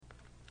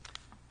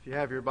If you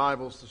have your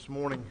Bibles this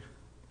morning,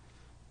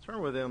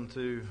 turn with them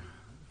to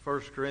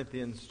 1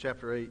 Corinthians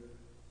chapter 8.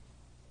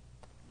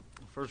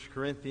 1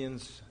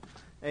 Corinthians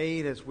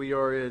 8, as we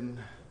are going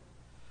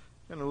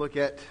to look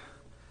at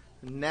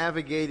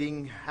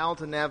how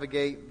to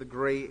navigate the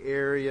gray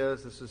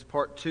areas. This is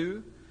part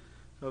 2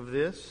 of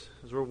this.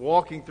 As we're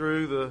walking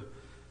through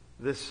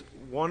this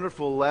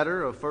wonderful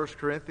letter of 1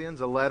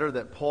 Corinthians, a letter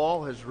that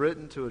Paul has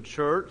written to a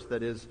church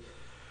that is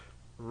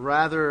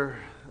rather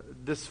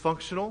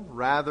dysfunctional,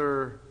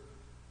 rather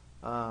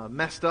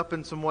messed up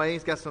in some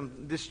ways, got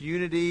some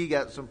disunity,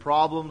 got some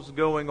problems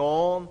going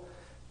on.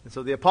 And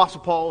so the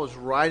Apostle Paul is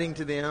writing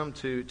to them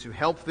to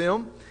help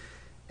them.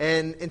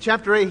 And in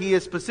chapter 8, he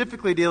is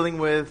specifically dealing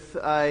with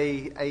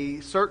a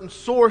certain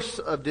source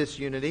of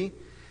disunity.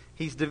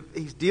 He's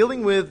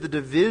dealing with the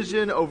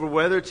division over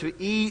whether to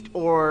eat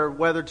or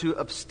whether to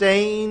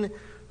abstain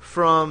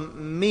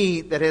from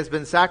meat that has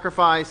been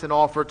sacrificed and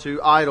offered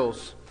to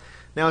idols.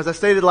 Now, as I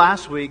stated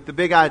last week, the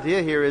big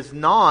idea here is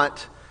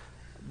not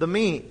the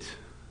meat.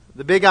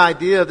 The big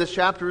idea of this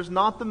chapter is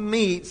not the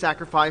meat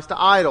sacrificed to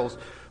idols,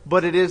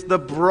 but it is the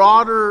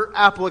broader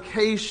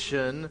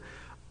application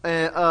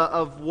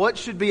of what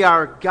should be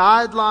our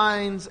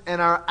guidelines and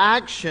our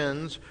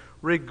actions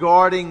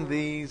regarding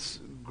these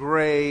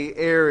gray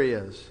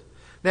areas.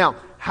 Now,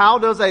 how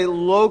does a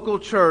local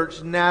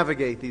church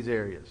navigate these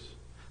areas?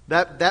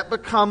 That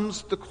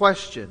becomes the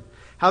question.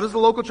 How does the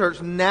local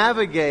church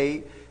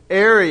navigate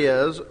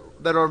areas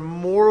that are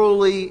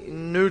morally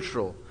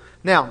neutral?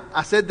 Now,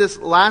 I said this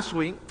last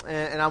week,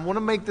 and I want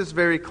to make this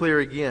very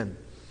clear again.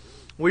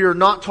 We are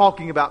not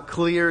talking about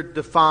clear,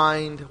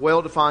 defined,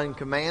 well-defined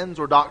commands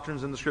or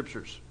doctrines in the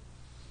Scriptures.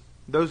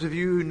 Those of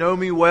you who know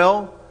me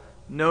well,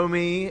 know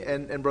me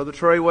and Brother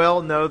Trey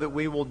well, know that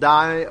we will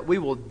die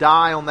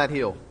on that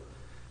hill.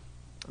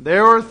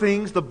 There are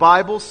things the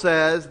Bible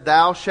says,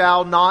 thou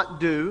shalt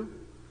not do,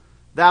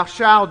 thou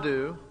shalt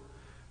do.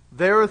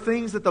 There are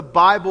things that the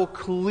Bible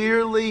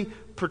clearly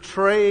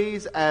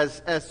portrays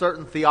as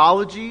certain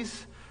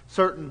theologies,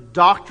 certain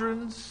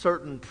doctrines,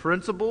 certain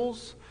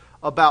principles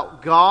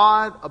about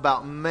God,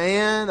 about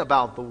man,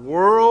 about the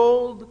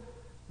world.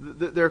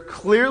 They're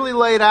clearly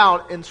laid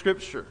out in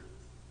Scripture.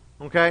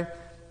 Okay?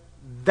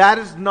 That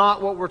is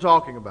not what we're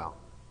talking about.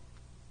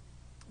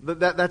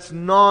 That's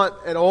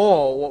not at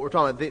all what we're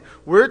talking about.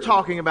 We're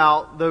talking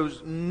about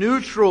those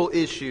neutral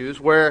issues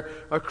where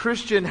a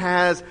Christian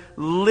has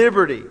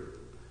liberty,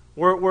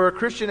 where a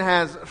Christian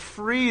has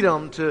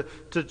freedom to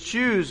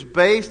choose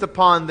based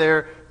upon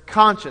their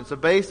conscience, or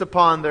based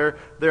upon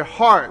their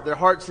heart, their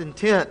heart's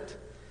intent.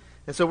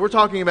 And so we're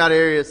talking about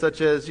areas such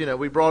as,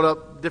 we brought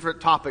up different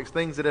topics,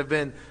 things that have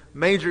been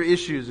major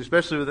issues,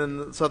 especially within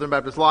the Southern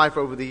Baptist life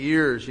over the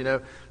years.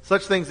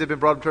 Such things have been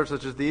brought up in church,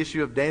 such as the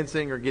issue of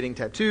dancing or getting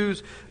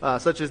tattoos,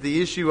 such as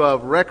the issue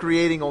of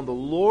recreating on the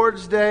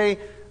Lord's Day,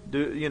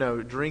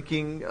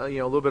 drinking a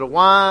little bit of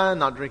wine,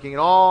 not drinking at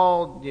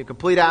all,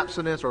 complete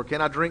abstinence, or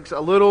can I drink a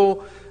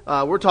little?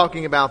 We're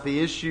talking about the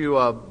issue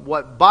of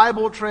what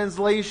Bible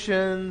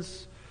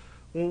translations.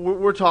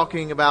 We're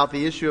talking about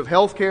the issue of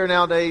healthcare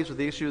nowadays, with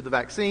the issue of the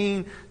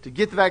vaccine, to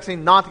get the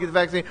vaccine, not to get the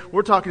vaccine.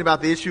 We're talking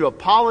about the issue of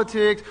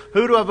politics.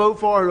 Who do I vote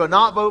for? Who do I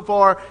not vote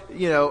for?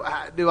 Do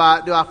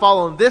I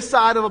follow on this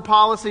side of a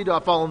policy? Do I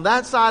follow on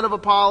that side of a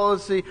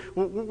policy?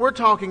 We're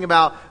talking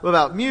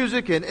about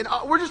music, and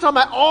we're just talking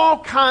about all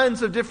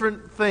kinds of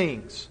different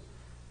things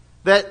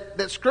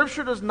that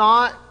Scripture does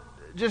not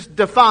just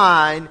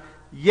define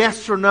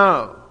yes or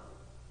no,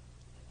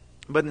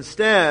 but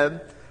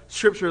instead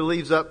Scripture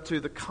leaves up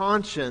to the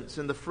conscience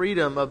and the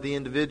freedom of the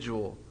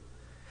individual.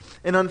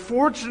 And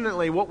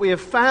unfortunately, what we have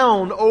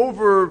found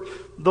over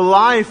the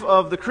life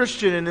of the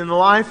Christian and in the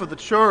life of the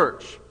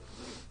church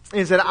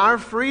is that our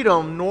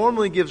freedom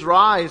normally gives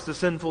rise to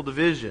sinful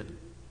division.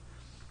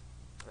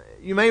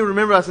 You may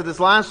remember I said this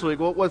last week.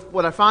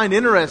 What I find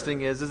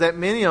interesting is that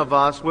many of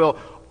us will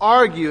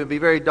argue and be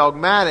very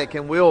dogmatic,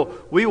 and we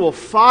will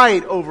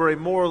fight over a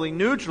morally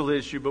neutral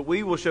issue, but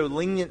we will show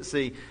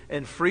leniency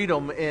and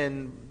freedom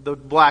in the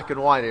black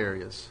and white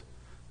areas,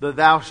 the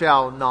thou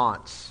shalt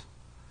nots.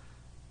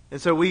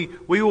 And so we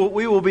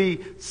will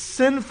be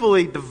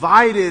sinfully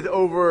divided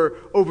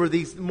over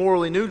these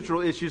morally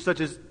neutral issues,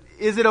 such as,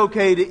 is it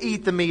okay to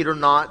eat the meat or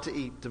not to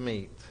eat the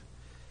meat?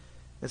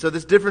 And so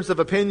this difference of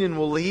opinion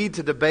will lead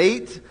to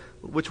debate,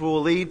 which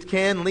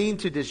can lead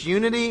to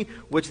disunity,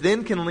 which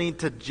then can lead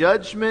to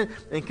judgment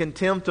and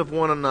contempt of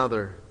one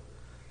another.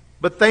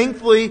 But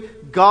thankfully,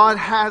 God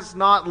has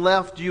not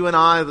left you and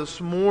I this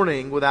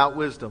morning without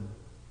wisdom.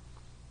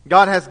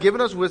 God has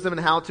given us wisdom in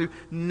how to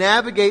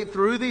navigate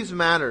through these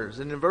matters.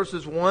 And in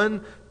verses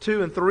 1,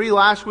 2, and 3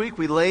 last week,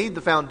 we laid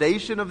the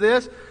foundation of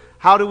this.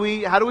 How do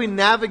we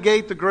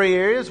navigate the gray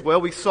areas?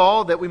 Well, we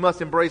saw that we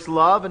must embrace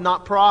love and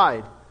not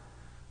pride.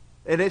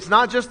 And it's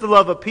not just the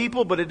love of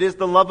people, but it is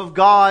the love of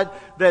God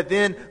that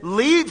then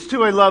leads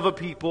to a love of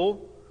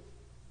people.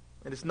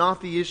 And it's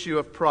not the issue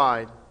of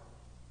pride.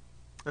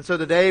 And so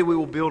today we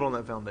will build on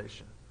that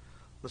foundation.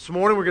 This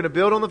morning we're going to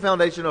build on the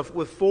foundation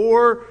with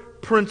 4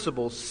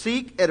 principles.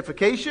 Seek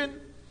edification,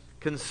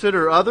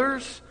 consider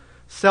others,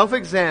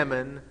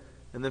 self-examine,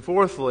 and then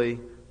fourthly,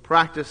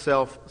 practice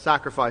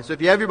self-sacrifice. So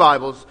if you have your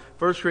Bibles,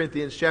 1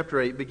 Corinthians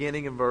chapter 8,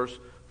 beginning in verse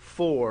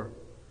 4.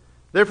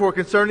 Therefore,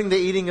 concerning the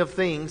eating of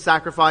things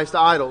sacrificed to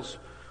idols,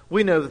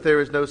 we know that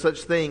there is no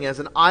such thing as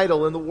an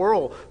idol in the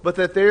world, but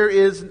that there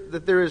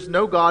is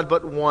no God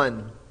but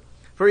one.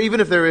 For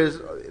even if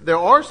there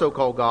are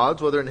so-called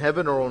gods, whether in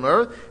heaven or on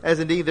earth, as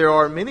indeed there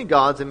are many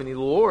gods and many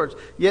lords,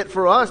 yet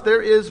for us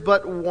there is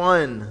but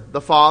one,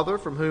 the Father,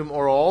 from whom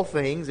are all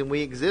things, and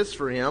we exist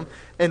for Him,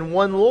 and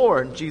one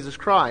Lord, Jesus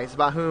Christ,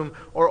 by whom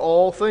are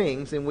all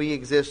things, and we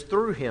exist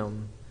through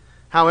Him.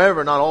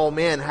 However, not all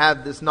men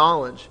have this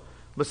knowledge,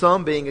 but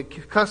some, being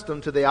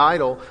accustomed to the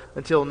idol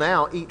until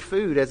now, eat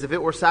food as if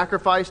it were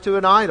sacrificed to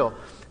an idol,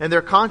 and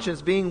their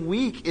conscience, being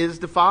weak, is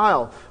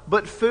defiled.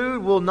 But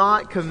food will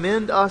not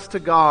commend us to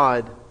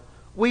God.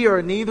 We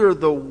are neither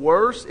the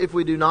worse if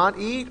we do not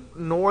eat,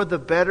 nor the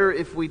better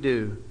if we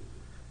do.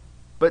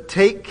 But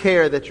take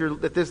care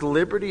that this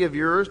liberty of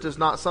yours does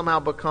not somehow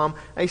become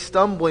a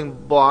stumbling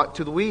block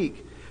to the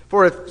weak.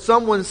 For if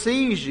someone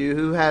sees you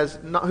who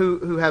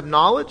have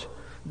knowledge,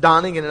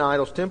 dining in an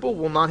idol's temple,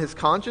 will not his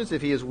conscience,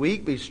 if he is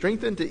weak, be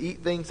strengthened to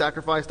eat things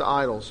sacrificed to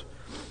idols?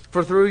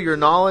 For through your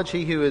knowledge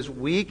he who is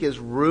weak is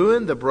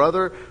ruined, the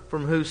brother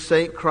from whose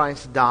sake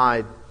Christ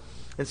died.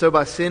 And so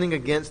by sinning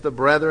against the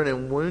brethren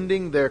and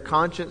wounding their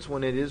conscience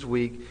when it is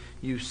weak,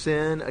 you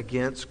sin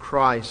against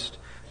Christ.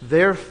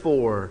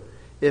 Therefore,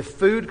 if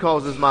food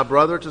causes my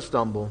brother to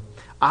stumble,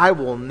 I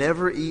will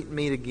never eat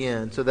meat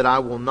again, so that I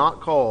will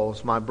not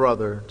cause my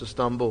brother to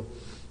stumble.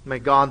 May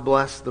God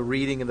bless the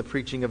reading and the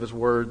preaching of His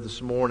Word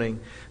this morning.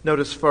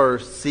 Notice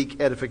first,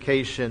 seek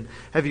edification.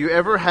 Have you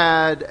ever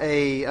had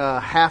a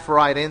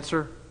half-right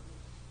answer?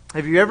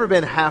 Have you ever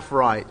been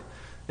half-right?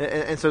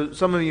 And so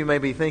some of you may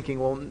be thinking,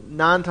 well,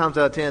 9 times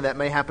out of 10 that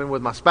may happen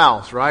with my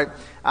spouse, right?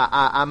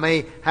 I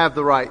may have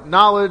the right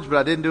knowledge, but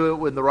I didn't do it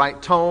with the right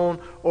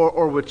tone,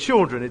 or with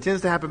children. It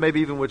tends to happen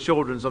maybe even with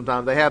children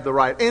sometimes. They have the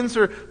right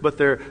answer, but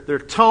their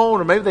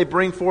tone, or maybe they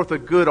bring forth a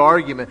good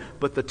argument,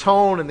 but the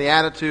tone and the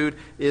attitude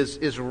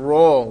is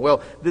wrong.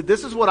 Well,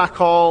 this is what I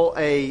call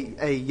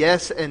a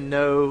yes and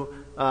no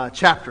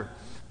chapter.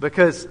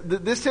 Because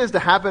this tends to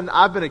happen.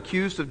 I've been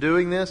accused of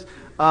doing this,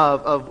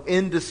 of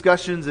in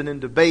discussions and in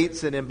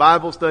debates and in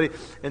Bible study.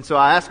 And so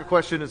I ask a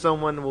question and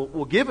someone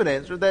will give an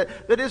answer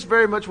that is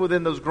very much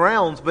within those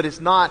grounds, but it's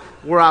not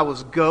where I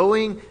was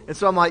going. And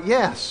so I'm like,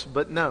 yes,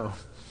 but no.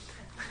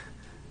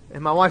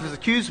 And my wife has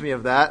accused me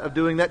of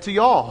doing that to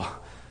y'all.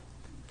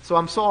 So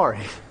I'm sorry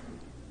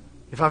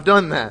if I've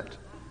done that.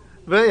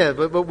 But yeah,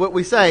 but what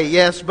we say,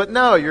 yes, but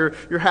no, you're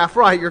half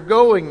right, you're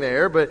going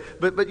there,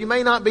 but you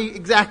may not be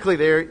exactly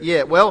there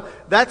yet. Well,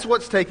 that's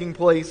what's taking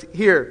place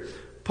here.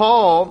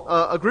 Paul,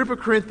 a group of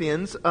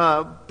Corinthians,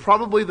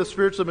 probably the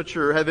spiritually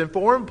mature, have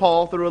informed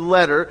Paul through a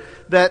letter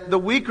that the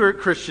weaker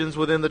Christians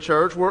within the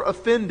church were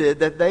offended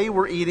that they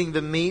were eating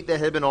the meat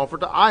that had been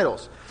offered to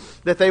idols.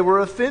 That they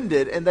were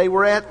offended and they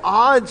were at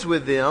odds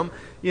with them,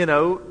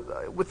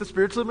 with the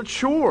spiritually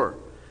mature.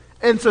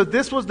 And so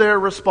this was their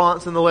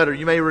response in the letter.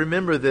 You may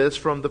remember this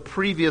from the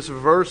previous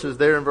verses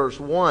there in verse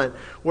 1,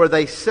 where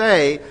they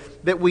say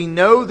that we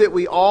know that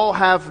we all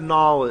have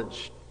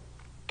knowledge.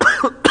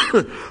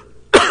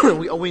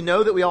 We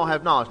know that we all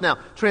have knowledge. Now,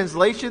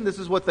 translation, this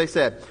is what they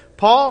said.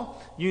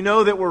 Paul, you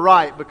know that we're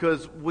right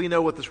because we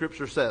know what the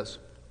Scripture says.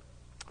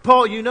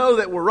 Paul, you know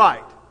that we're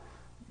right.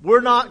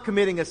 We're not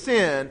committing a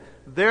sin.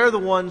 They're the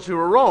ones who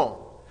are wrong.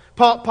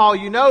 Paul,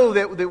 you know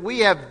that we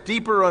have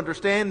deeper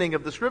understanding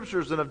of the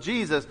Scriptures and of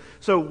Jesus,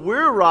 so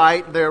we're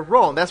right, they're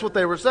wrong. That's what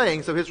they were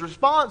saying. So his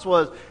response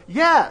was,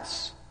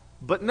 yes,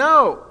 but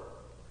no.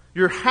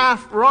 You're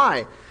half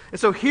right. And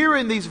so here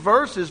in these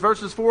verses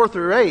 4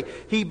 through 8,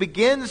 he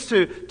begins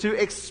to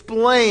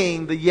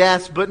explain the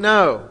yes but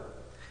no.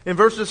 In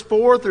verses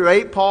 4 through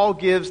 8, Paul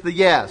gives the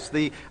yes,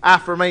 the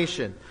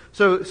affirmation.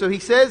 So he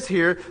says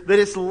here that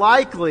it's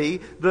likely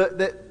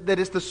that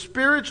it's the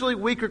spiritually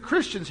weaker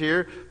Christians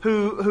here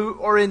who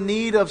are in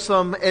need of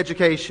some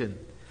education.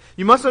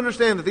 You must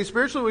understand that these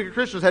spiritually weaker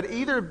Christians had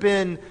either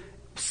been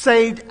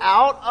saved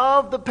out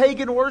of the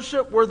pagan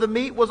worship where the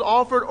meat was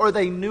offered, or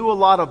they knew a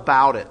lot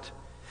about it.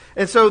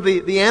 And so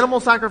the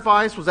animal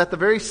sacrifice was at the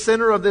very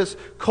center of this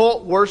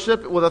cult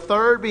worship, with a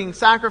third being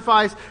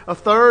sacrificed, a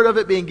third of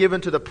it being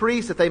given to the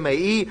priests that they may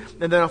eat,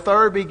 and then a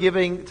third be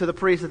given to the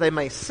priests that they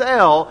may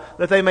sell,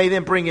 that they may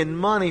then bring in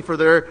money for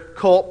their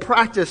cult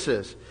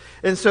practices.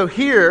 And so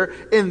here,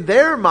 in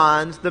their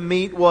minds, the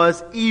meat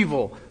was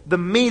evil. The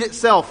meat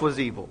itself was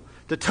evil.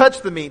 To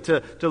touch the meat,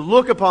 to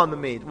look upon the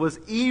meat, was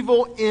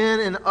evil in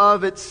and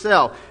of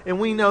itself. And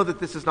we know that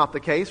this is not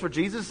the case, for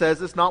Jesus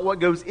says it's not what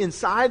goes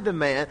inside the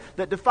man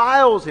that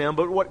defiles him,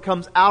 but what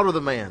comes out of the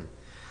man.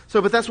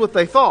 But that's what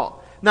they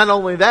thought. Not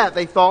only that,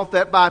 they thought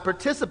that by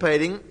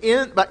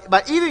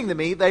eating the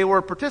meat, they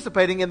were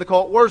participating in the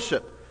cult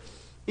worship.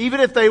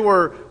 Even if they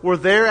were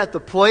there at the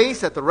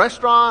place, at the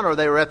restaurant, or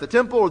they were at the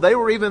temple, or they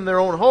were even in their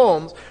own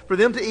homes, for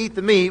them to eat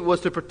the meat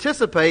was to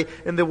participate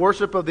in the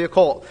worship of the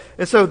occult.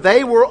 And so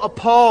they were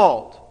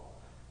appalled.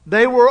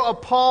 They were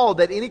appalled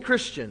that any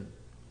Christian,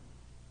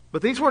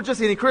 but these weren't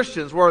just any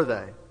Christians, were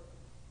they?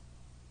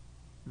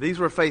 These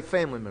were faith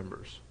family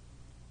members.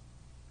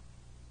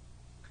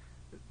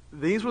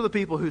 These were the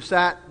people who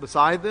sat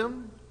beside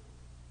them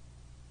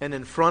and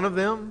in front of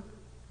them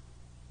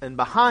and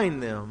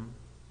behind them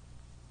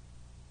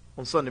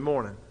on Sunday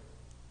morning.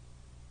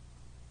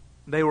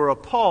 They were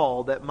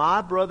appalled that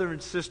my brother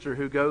and sister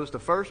who goes to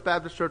First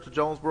Baptist Church of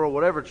Jonesboro,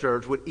 whatever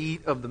church, would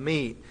eat of the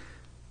meat,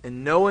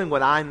 and knowing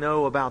what I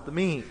know about the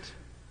meat.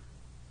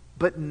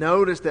 But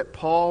notice that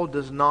Paul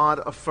does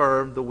not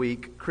affirm the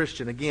weak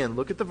Christian. Again,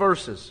 look at the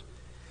verses.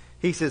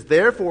 He says,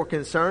 therefore,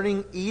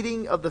 concerning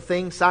eating of the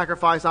things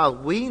sacrificed to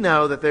idols, we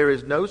know that there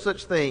is no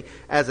such thing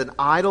as an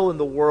idol in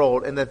the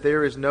world, and that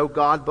there is no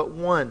God but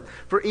one.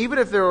 For even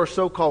if there are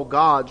so-called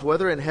gods,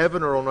 whether in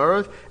heaven or on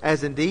earth,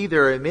 as indeed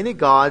there are many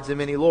gods and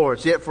many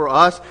lords, yet for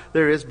us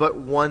there is but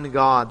one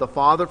God, the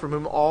Father, from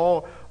whom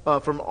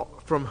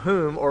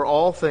are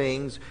all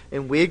things,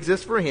 and we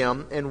exist for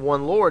Him, and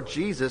one Lord,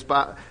 Jesus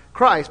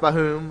Christ, by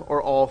whom are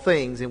all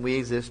things, and we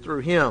exist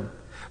through Him.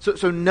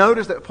 So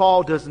notice that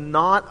Paul does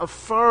not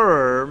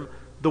affirm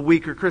the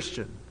weaker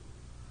Christian.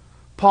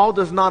 Paul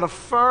does not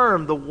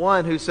affirm the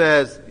one who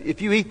says, if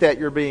you eat that,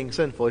 you're being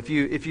sinful. If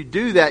you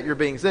do that, you're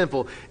being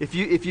sinful. If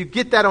you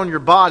get that on your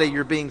body,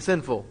 you're being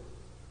sinful.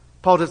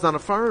 Paul does not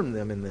affirm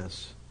them in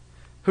this.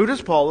 Who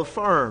does Paul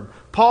affirm?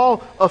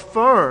 Paul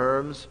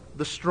affirms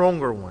the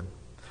stronger one.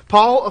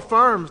 Paul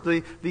affirms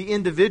the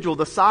individual,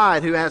 the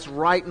side who has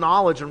right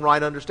knowledge and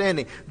right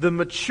understanding, the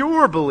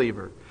mature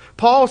believer.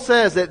 Paul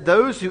says that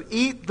those who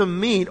eat the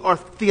meat are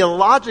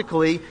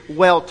theologically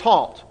well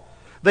taught.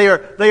 They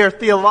are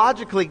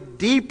theologically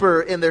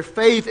deeper in their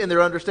faith and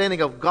their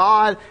understanding of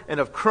God and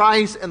of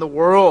Christ and the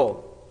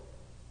world.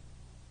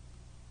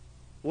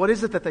 What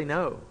is it that they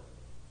know?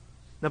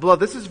 Now,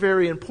 beloved, this is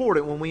very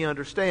important when we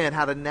understand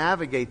how to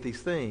navigate these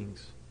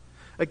things.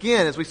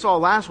 Again, as we saw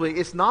last week,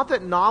 it's not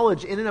that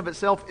knowledge in and of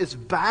itself is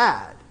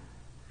bad.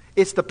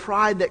 It's the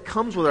pride that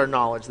comes with our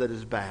knowledge that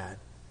is bad.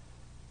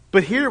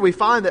 But here we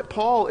find that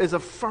Paul is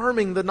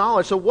affirming the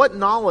knowledge. So what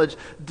knowledge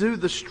do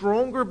the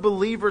stronger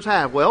believers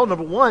have? Well,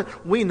 number one,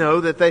 we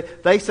know that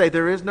they say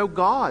there is no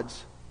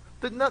gods.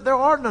 There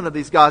are none of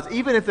these gods.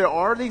 Even if there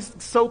are these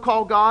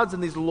so-called gods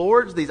and these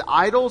lords, these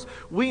idols,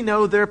 we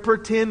know they're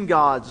pretend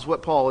gods, is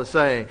what Paul is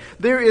saying.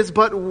 There is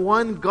but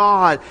one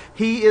God.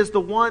 He is the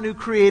one who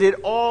created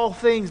all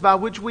things by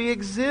which we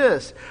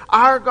exist.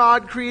 Our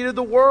God created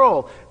the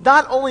world.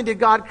 Not only did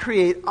God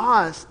create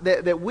us,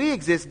 that we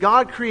exist,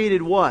 God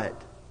created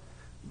what?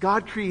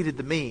 God created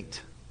the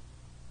meat.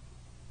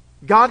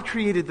 God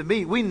created the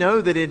meat. We know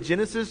that in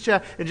Genesis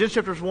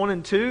chapters 1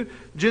 and 2,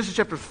 Genesis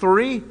chapter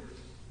 3,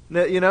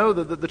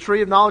 the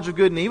tree of knowledge of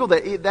good and evil,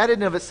 that in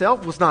and of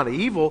itself was not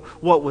evil.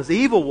 What was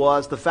evil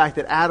was the fact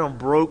that Adam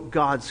broke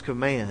God's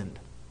command.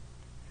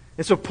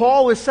 And so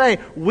Paul is saying,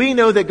 we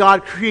know that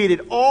God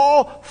created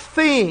all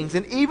things,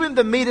 and even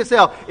the meat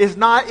itself is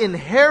not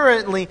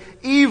inherently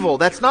evil.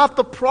 That's not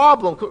the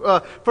problem.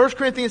 1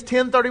 Corinthians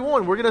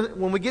 10:31.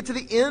 When we get to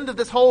the end of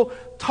this whole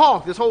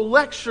talk, this whole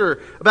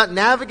lecture about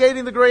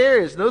navigating the gray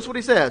areas, notice what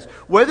he says.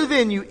 Whether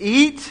then you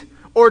eat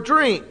or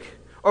drink,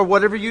 or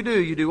whatever you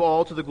do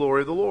all to the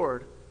glory of the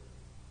Lord.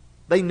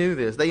 They knew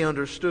this. They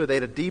understood. They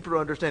had a deeper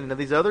understanding. Now,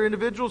 these other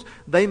individuals,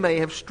 they may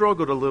have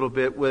struggled a little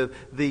bit with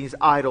these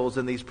idols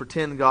and these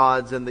pretend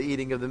gods and the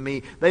eating of the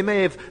meat. They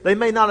may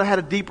not have had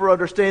a deeper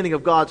understanding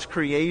of God's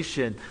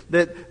creation,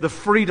 that the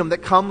freedom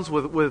that comes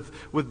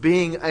with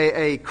being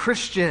a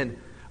Christian,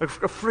 a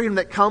freedom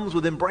that comes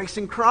with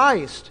embracing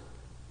Christ.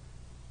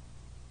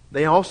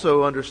 They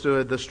also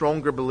understood, the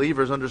stronger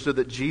believers understood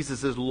that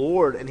Jesus is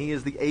Lord and He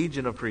is the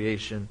agent of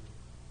creation.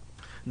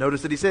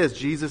 Notice that he says,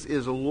 Jesus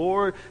is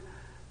Lord.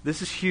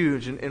 This is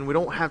huge, and we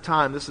don't have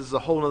time. This is a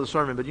whole other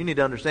sermon, but you need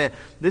to understand,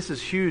 this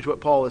is huge what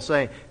Paul is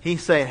saying.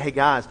 He's saying, hey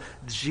guys,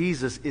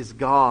 Jesus is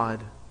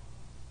God.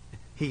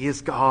 He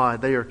is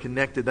God. They are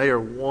connected. They are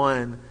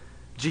one.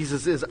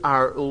 Jesus is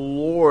our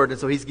Lord, and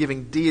so he's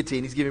giving deity,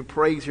 and he's giving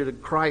praise here to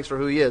Christ for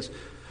who He is.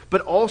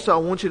 But also, I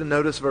want you to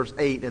notice verse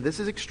 8, and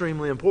this is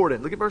extremely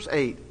important. Look at verse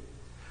 8.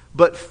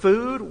 But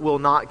food will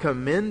not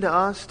commend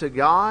us to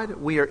God.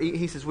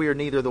 He says, we are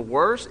neither the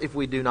worse if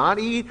we do not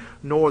eat,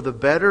 nor the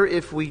better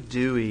if we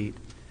do eat.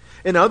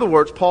 In other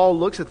words, Paul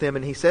looks at them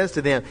and he says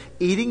to them,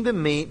 eating the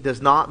meat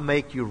does not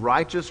make you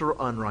righteous or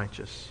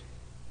unrighteous.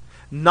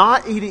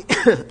 Not eating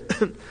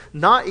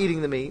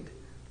the meat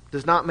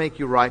does not make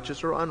you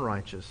righteous or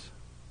unrighteous.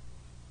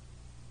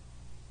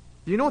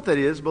 Do you know what that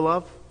is,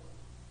 beloved?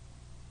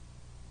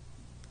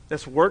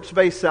 That's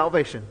works-based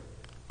salvation.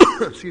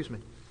 Excuse me.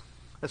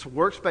 That's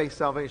works-based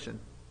salvation.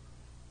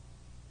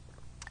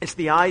 It's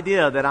the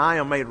idea that I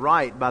am made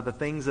right by the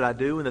things that I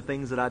do and the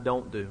things that I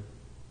don't do.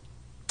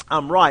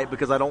 I'm right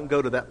because I don't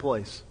go to that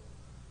place.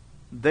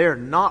 They're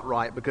not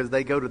right because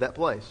they go to that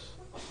place.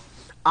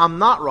 I'm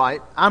not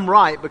right. I'm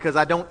right because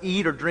I don't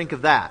eat or drink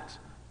of that.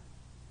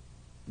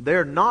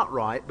 They're not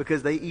right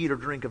because they eat or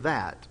drink of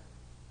that.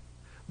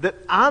 That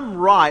I'm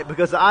right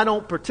because I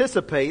don't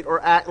participate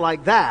or act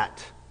like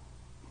that.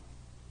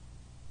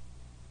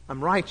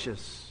 I'm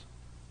righteous.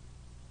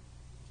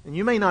 And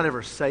you may not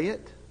ever say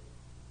it.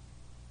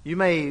 You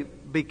may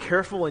be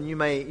careful and you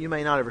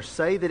may not ever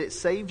say that it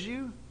saves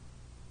you.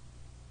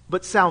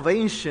 But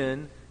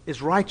salvation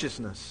is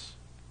righteousness.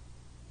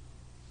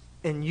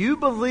 And you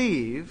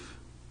believe,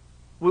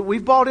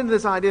 we've bought into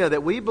this idea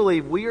that we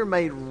believe we are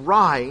made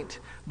right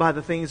by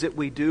the things that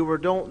we do or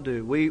don't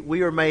do.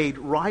 We are made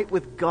right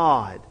with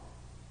God.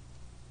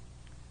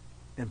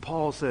 And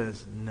Paul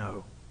says,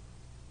 no.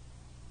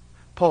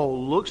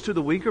 Paul looks to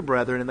the weaker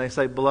brethren and they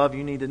say, beloved,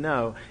 you need to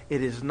know,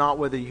 it is not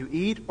whether you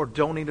eat or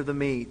don't eat of the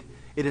meat.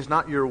 It is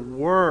not your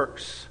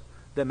works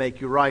that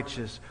make you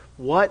righteous.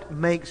 What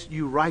makes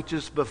you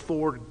righteous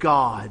before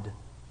God?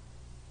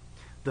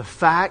 The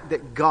fact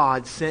that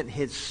God sent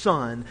His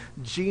Son,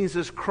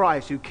 Jesus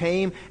Christ, who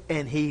came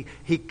and He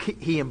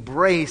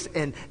embraced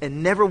and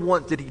never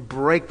once did He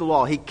break the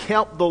law. He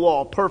kept the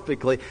law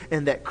perfectly,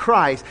 and that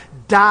Christ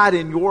died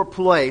in your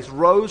place,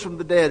 rose from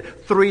the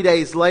dead 3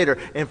 days later.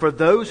 And for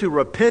those who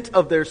repent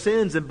of their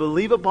sins and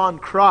believe upon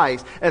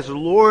Christ as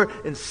Lord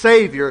and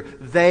Savior,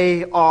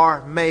 they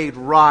are made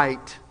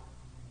right.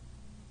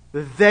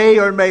 They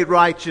are made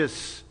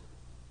righteous.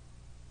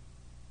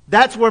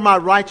 That's where my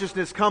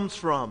righteousness comes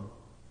from.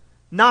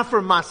 Not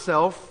from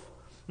myself,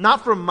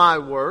 not from my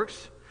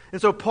works. And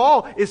so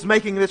Paul is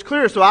making this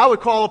clear. So I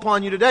would call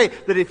upon you today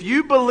that if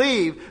you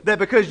believe that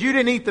because you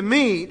didn't eat the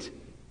meat,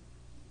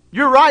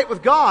 you're right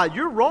with God,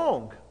 you're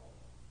wrong.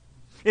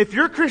 If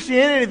your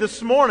Christianity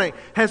this morning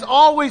has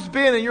always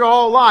been in your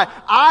whole life,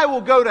 I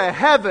will go to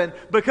heaven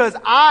because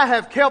I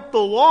have kept the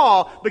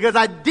law, because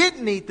I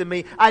didn't eat the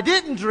meat, I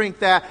didn't drink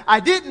that, I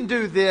didn't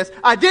do this,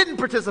 I didn't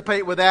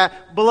participate with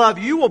that,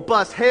 beloved, you will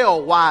bust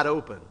hell wide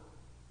open.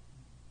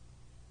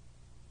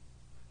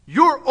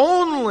 Your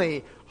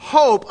only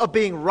hope of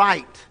being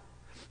right,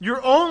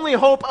 your only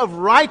hope of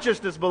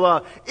righteousness,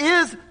 beloved,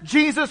 is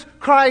Jesus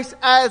Christ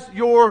as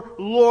your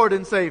Lord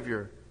and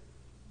Savior.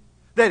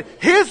 That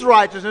His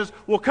righteousness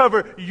will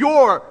cover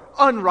your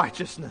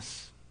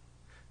unrighteousness.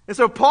 And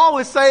so Paul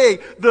is saying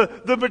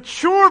the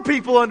mature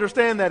people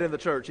understand that in the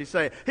church. He's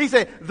saying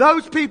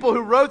those people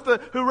who wrote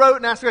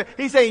and asked,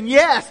 he's saying,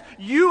 yes,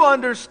 you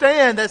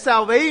understand that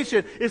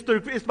salvation is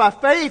by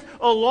faith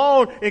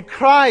alone in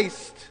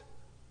Christ.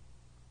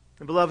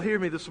 And beloved, hear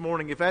me this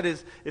morning. If that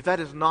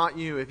is not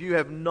you, if you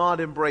have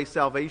not embraced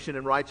salvation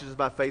and righteousness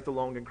by faith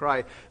alone in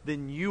Christ,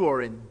 then you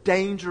are in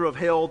danger of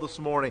hell this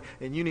morning,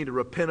 and you need to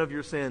repent of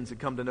your sins and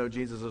come to know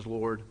Jesus as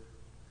Lord.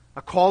 I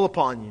call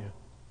upon you.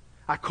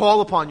 I call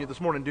upon you this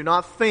morning. Do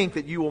not think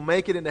that you will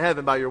make it into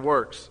heaven by your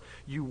works.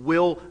 You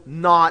will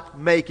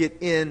not make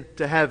it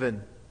into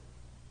heaven.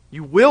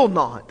 You will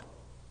not.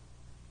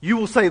 You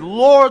will say,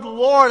 Lord,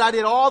 Lord, I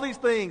did all these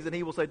things. And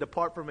He will say,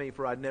 depart from me,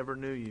 for I never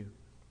knew you.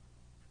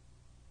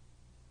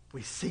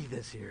 We see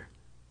this here.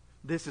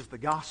 This is the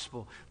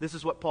gospel. This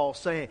is what Paul's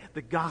saying.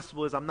 The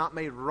gospel is I'm not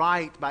made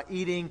right by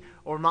eating,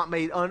 or not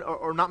made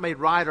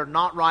right or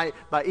not right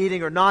by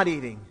eating or not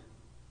eating.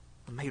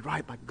 I'm made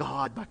right by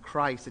God, by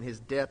Christ and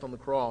His death on the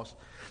cross.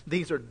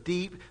 These are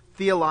deep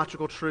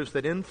theological truths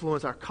that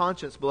influence our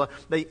conscience, beloved.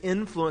 They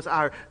influence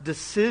our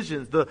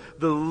decisions, the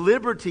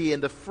liberty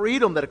and the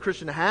freedom that a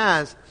Christian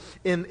has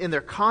in their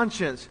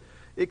conscience.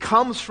 It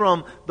comes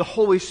from the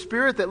Holy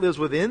Spirit that lives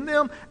within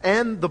them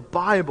and the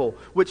Bible,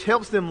 which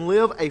helps them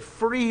live a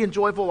free and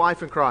joyful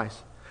life in Christ.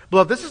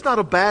 Beloved, this is not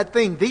a bad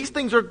thing. These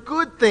things are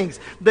good things.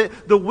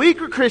 The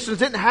weaker Christians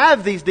didn't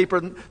have these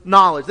deeper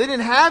knowledge. They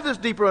didn't have this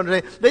deeper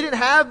understanding. They didn't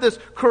have this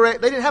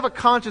correct. They didn't have a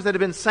conscience that had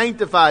been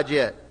sanctified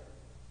yet.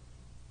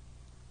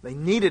 They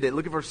needed it.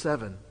 Look at verse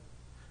 7.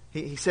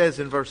 He says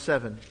in verse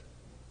 7,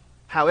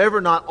 however,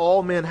 not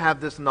all men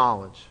have this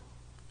knowledge.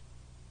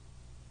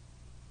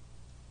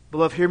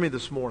 Beloved, hear me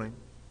this morning.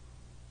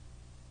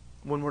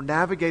 When we're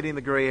navigating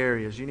the gray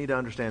areas, you need to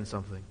understand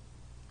something.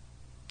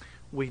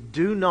 We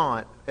do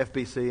not,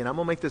 FBC, and I'm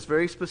going to make this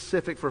very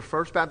specific for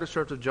First Baptist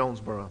Church of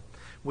Jonesboro,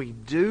 we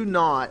do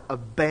not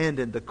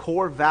abandon the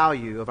core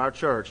value of our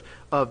church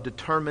of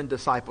determined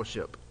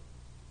discipleship.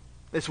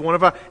 It's one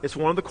of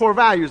the core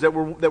values that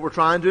we're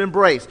trying to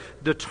embrace.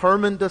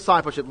 Determined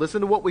discipleship.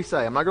 Listen to what we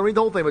say. I'm not going to read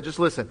the whole thing, but just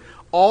listen.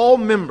 All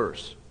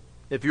members,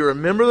 if you're a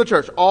member of the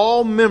church,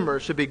 all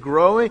members should be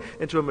growing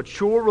into a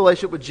mature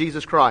relationship with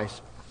Jesus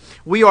Christ.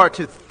 We are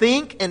to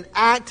think and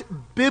act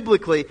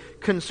biblically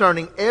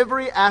concerning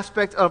every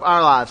aspect of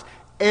our lives.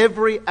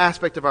 Every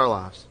aspect of our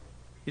lives.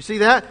 You see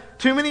that?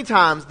 Too many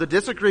times the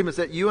disagreements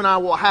that you and I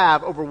will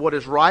have over what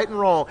is right and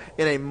wrong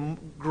in a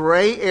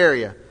gray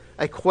area,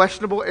 a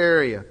questionable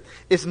area,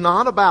 it's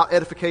not about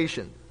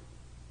edification.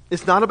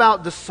 It's not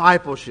about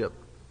discipleship.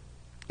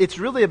 It's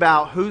really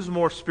about who's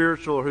more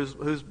spiritual or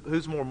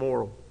who's more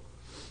moral.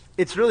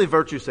 It's really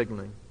virtue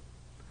signaling.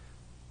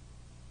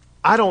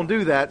 I don't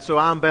do that, so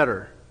I'm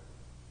better.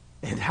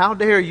 And how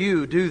dare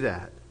you do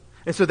that?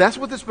 And so that's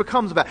what this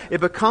becomes about.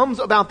 It becomes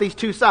about these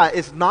two sides.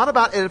 It's not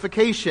about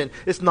edification.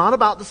 It's not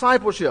about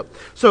discipleship.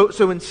 So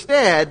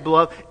instead,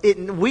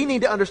 beloved, we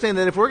need to understand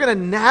that if we're going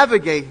to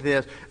navigate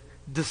this,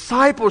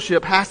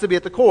 Discipleship has to be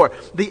at the core.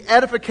 The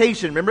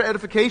edification, remember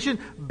edification?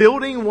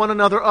 Building one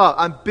another up.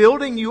 I'm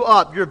building you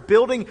up. You're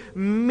building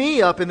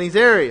me up in these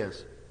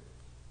areas.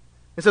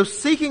 And so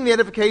seeking the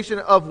edification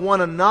of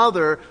one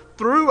another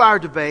through our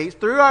debates,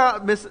 through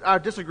our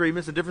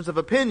disagreements and difference of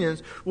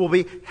opinions will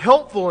be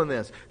helpful in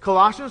this.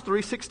 Colossians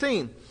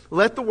 3:16,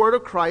 let the word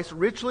of Christ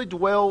richly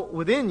dwell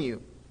within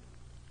you,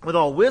 with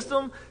all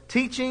wisdom,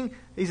 teaching,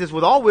 he says,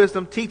 with all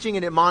wisdom, teaching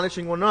and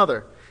admonishing one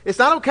another. It's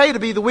not okay to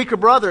be the weaker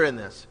brother in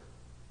this.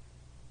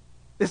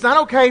 It's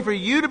not okay for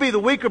you to be the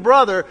weaker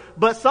brother,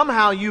 but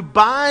somehow you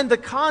bind the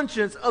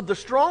conscience of the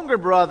stronger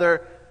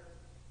brother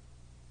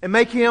and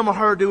make him or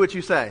her do what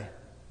you say.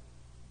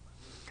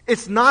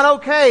 It's not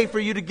okay for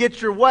you to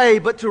get your way,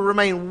 but to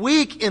remain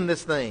weak in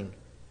this thing.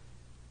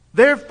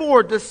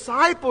 Therefore,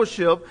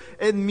 discipleship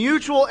and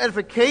mutual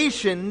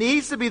edification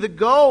needs to be the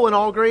goal in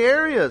all gray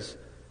areas.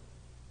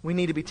 We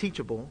need to be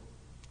teachable.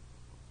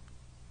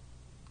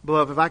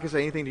 Beloved, if I can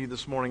say anything to you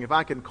this morning, if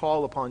I can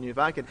call upon you, if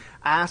I can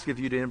ask of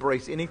you to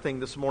embrace anything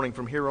this morning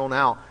from here on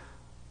out,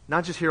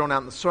 not just here on out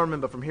in the sermon,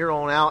 but from here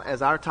on out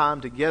as our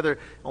time together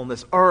on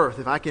this earth,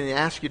 if I can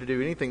ask you to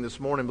do anything this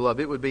morning,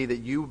 beloved, it would be that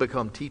you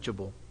become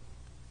teachable.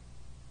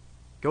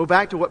 Go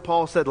back to what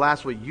Paul said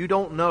last week. You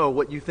don't know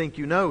what you think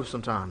you know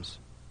sometimes.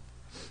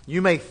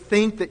 You may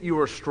think that you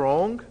are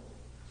strong,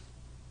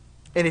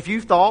 and if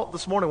you thought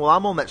this morning, well,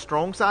 I'm on that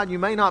strong side, you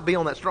may not be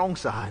on that strong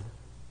side.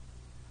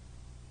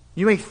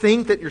 You may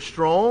think that you're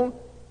strong,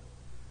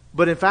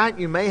 but in fact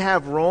you may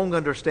have wrong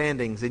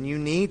understandings and you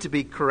need to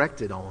be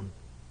corrected on.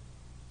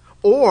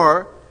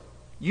 Or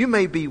you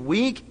may be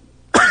weak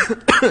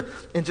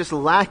and just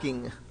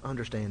lacking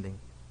understanding.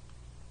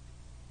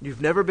 You've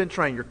never been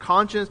trained. Your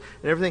conscience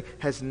and everything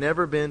has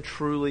never been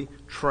truly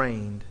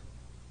trained.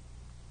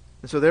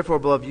 And so therefore,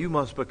 beloved, you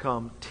must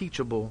become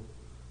teachable.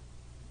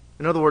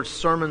 In other words,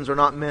 sermons are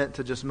not meant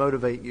to just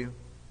motivate you.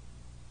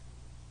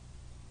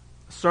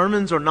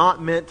 Sermons are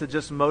not meant to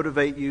just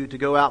motivate you to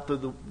go out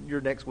through your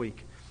next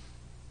week.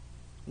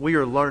 We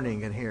are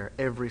learning in here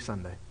every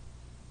Sunday.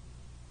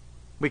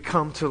 We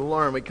come to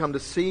learn. We come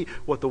to see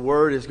what the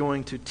Word is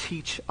going to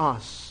teach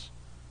us.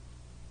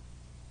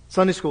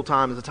 Sunday school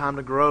time is a time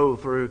to grow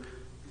through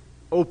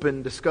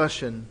open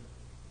discussion,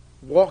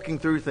 walking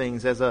through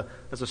things as a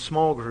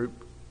small group.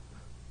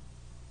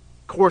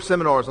 Core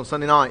seminars on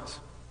Sunday nights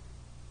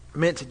are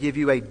meant to give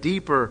you a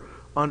deeper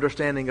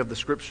understanding of the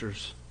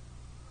Scriptures.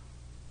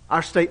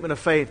 Our statement of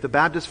faith, the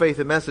Baptist faith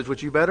and message,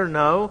 which you better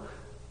know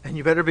and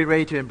you better be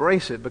ready to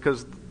embrace it,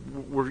 because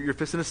you're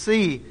fixing to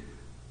see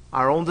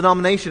our own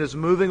denomination is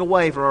moving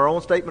away from our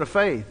own statement of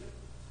faith.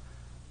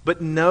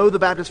 But know the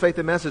Baptist faith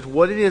and message,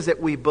 what it is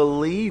that we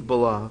believe,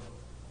 beloved.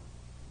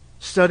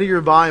 Study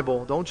your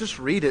Bible. Don't just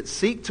read it.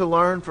 Seek to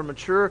learn from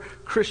mature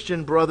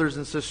Christian brothers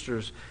and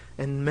sisters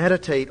and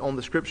meditate on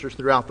the Scriptures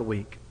throughout the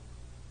week.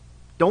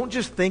 Don't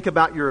just think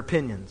about your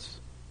opinions.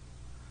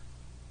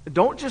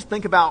 Don't just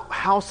think about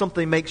how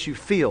something makes you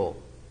feel.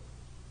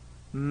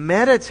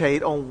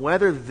 Meditate on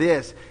whether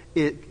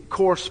it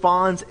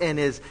corresponds and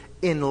is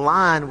in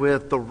line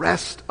with the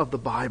rest of the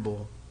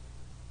Bible.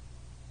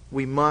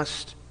 We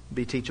must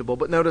be teachable.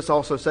 But notice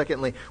also,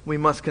 secondly, we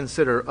must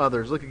consider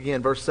others. Look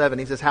again, verse 7.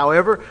 He says,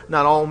 however,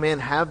 not all men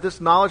have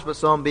this knowledge, but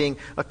some, being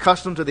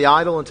accustomed to the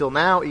idol until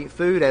now, eat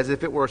food as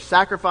if it were a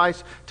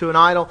sacrifice to an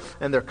idol,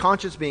 and their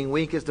conscience being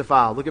weak is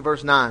defiled. Look at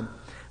verse 9.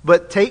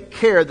 But take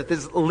care that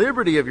this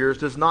liberty of yours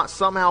does not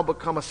somehow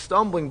become a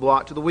stumbling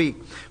block to the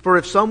weak. For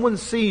if someone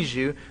sees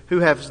you who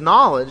has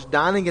knowledge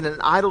dining in an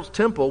idol's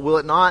temple,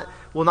 will not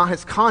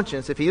his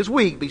conscience, if he is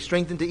weak, be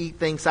strengthened to eat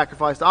things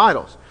sacrificed to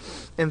idols?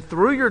 And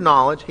through your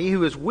knowledge, he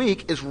who is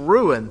weak is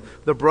ruined,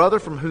 the brother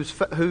from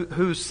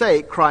whose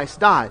sake Christ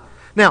died.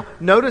 Now,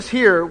 notice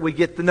here we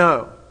get the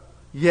know.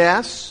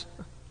 Yes,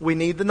 we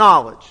need the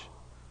knowledge.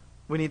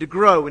 We need to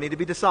grow. We need to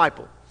be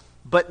discipled.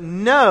 But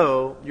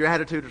no, your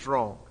attitude is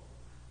wrong.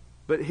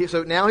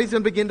 So now he's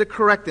going to begin to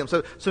correct them.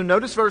 So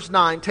notice verse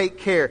 9, take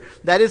care.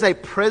 That is a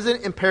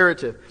present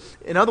imperative.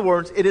 In other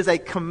words, it is a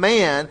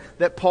command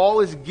that Paul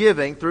is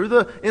giving through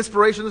the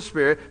inspiration of the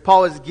Spirit.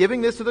 Paul is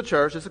giving this to the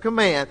church. It's a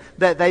command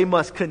that they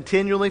must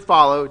continually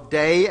follow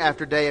day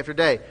after day after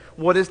day.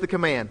 What is the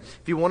command?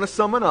 If you want to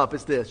sum it up,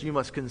 it's this. You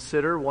must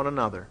consider one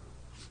another.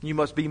 You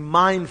must be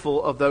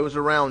mindful of those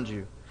around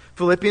you.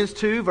 Philippians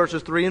 2,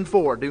 verses 3 and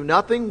 4. Do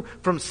nothing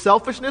from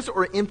selfishness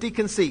or empty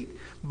conceit,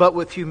 but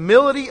with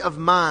humility of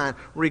mind,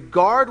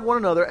 regard one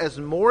another as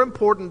more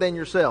important than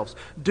yourselves.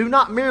 Do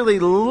not merely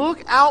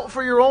look out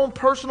for your own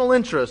personal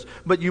interests,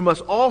 but you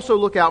must also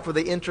look out for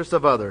the interests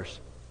of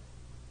others.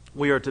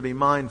 We are to be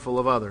mindful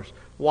of others.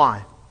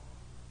 Why?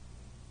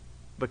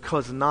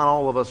 Because not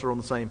all of us are on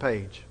the same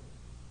page.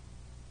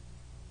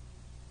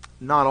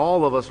 Not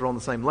all of us are on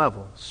the same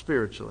level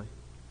spiritually.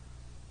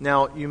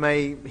 Now, you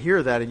may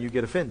hear that and you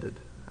get offended.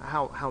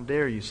 How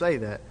dare you say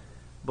that?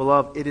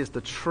 Beloved, it is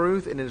the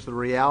truth and it is the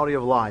reality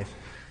of life.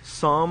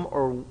 Some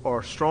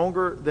are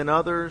stronger than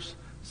others,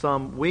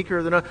 some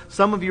weaker than others.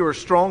 Some of you are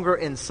stronger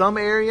in some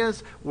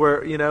areas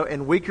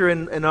and weaker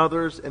in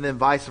others, and then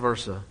vice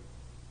versa.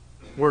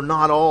 we're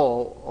not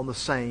all on the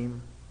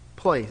same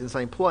place.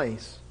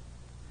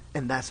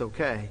 And that's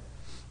okay.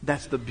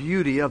 That's the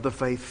beauty of the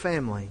faith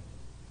family.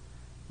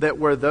 That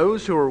where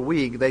those who are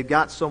weak, they've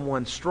got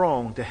someone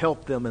strong to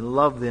help them and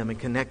love them and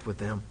connect with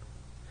them.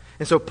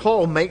 And so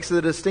Paul makes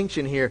the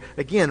distinction here,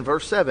 again,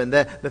 verse 7,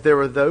 that there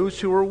are those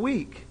who are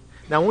weak.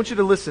 Now I want you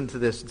to listen to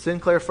this.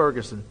 Sinclair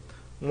Ferguson,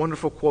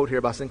 wonderful quote here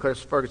by Sinclair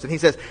Ferguson. He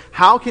says,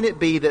 "How can it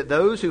be that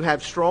those who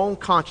have strong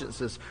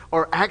consciences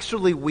are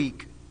actually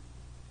weak?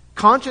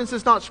 Conscience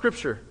is not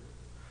Scripture.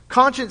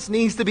 Conscience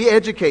needs to be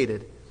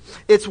educated.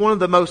 It's one of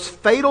the most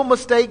fatal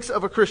mistakes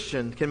of a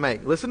Christian can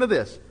make." Listen to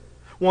this.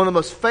 One of the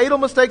most fatal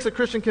mistakes a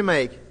Christian can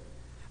make,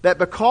 that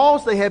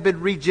because they have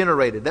been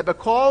regenerated, that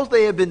because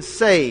they have been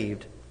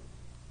saved,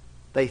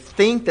 they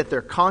think that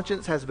their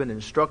conscience has been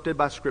instructed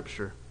by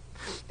Scripture.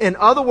 In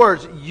other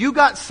words, you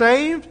got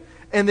saved,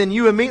 and then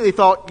you immediately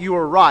thought you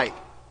were right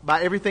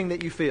by everything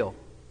that you feel.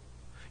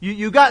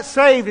 You got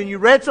saved, and you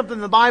read something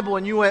in the Bible,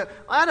 and you went,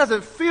 "That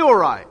doesn't feel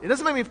right. It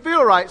doesn't make me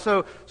feel right,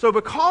 so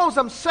because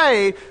I'm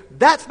saved,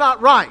 that's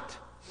not right."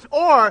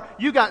 Or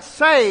you got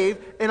saved,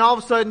 and all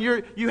of a sudden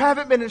you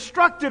haven't been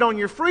instructed on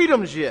your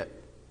freedoms yet.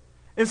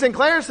 And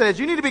Sinclair says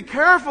you need to be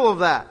careful of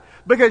that.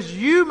 Because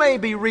you may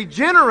be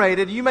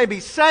regenerated, you may be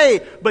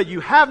saved, but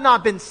you have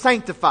not been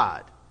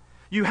sanctified.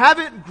 You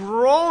haven't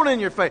grown in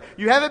your faith.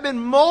 You haven't been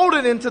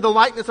molded into the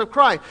likeness of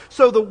Christ.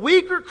 So the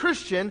weaker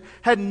Christian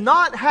had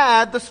not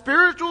had the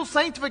spiritual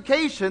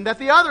sanctification that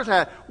the others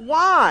had.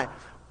 Why?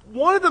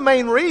 One of the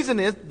main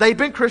reasons is they've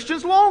been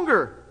Christians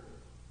longer.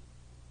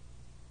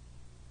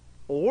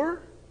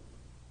 Or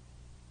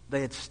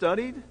they had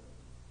studied,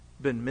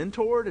 been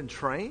mentored, and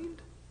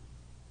trained.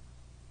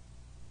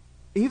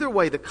 Either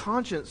way, the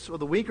conscience of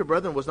the weaker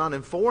brethren was not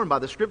informed by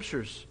the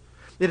Scriptures.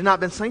 It had not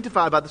been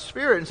sanctified by the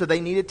Spirit, and so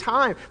they needed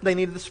time. They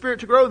needed the Spirit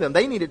to grow them.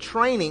 They needed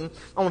training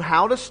on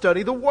how to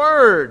study the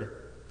Word.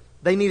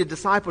 They needed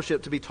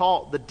discipleship to be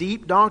taught the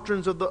deep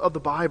doctrines of the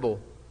Bible.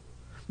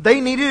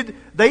 They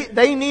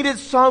needed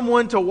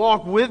someone to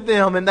walk with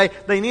them, and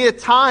they needed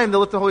time to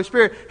let the Holy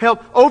Spirit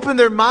help open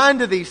their mind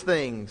to these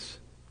things.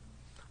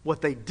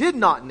 What they did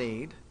not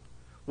need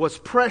was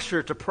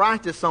pressure to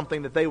practice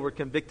something that they were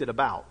convicted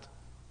about.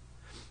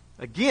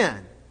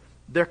 Again,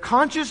 their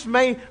conscience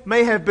may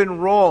have been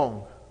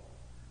wrong.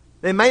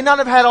 They may not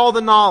have had all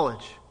the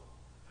knowledge.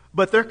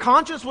 But their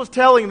conscience was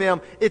telling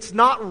them, it's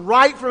not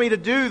right for me to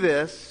do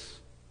this.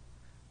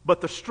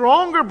 But the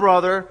stronger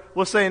brother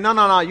was saying,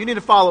 no, you need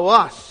to follow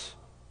us.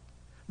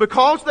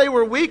 Because they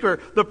were weaker,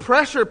 the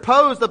pressure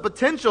posed the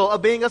potential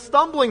of being a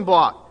stumbling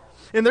block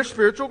in their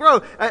spiritual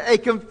growth. A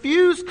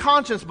confused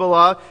conscience,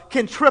 beloved,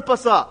 can trip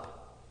us up.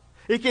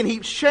 It can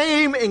heap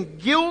shame and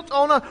guilt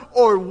on us,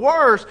 or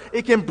worse,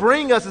 it can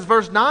bring us, as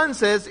verse 9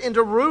 says,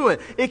 into ruin.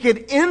 It can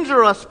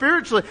injure us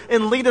spiritually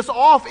and lead us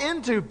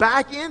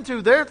back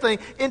into their thing,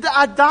 into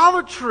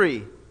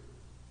idolatry.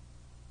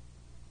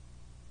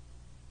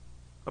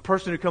 A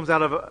person who comes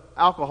out of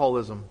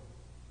alcoholism,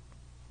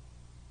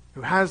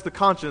 who has the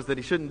conscience that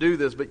he shouldn't do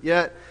this, but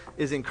yet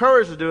is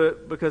encouraged to do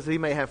it because he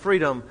may have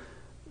freedom,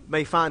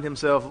 may find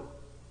himself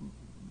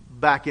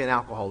back in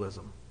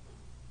alcoholism.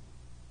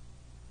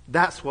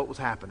 That's what was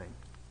happening.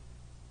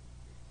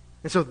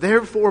 And so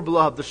therefore,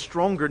 beloved, the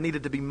stronger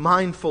needed to be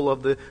mindful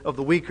of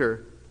the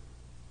weaker.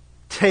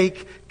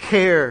 Take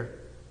care.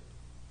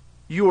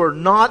 You are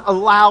not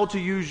allowed to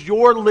use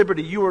your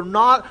liberty. You are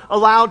not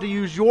allowed to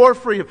use your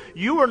freedom.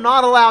 You are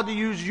not allowed to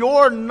use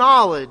your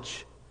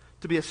knowledge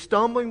to be a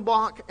stumbling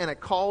block and a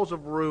cause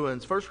of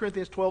ruins. 1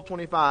 Corinthians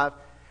 12:25.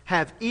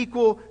 Have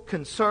equal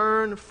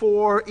concern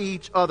for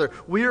each other.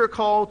 We are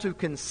called to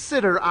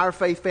consider our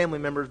faith family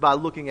members by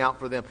looking out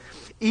for them.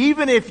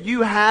 Even if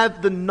you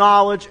have the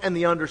knowledge and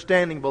the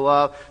understanding,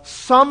 beloved,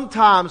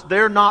 sometimes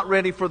they're not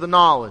ready for the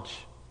knowledge.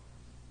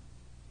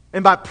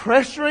 And by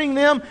pressuring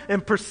them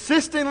and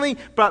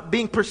by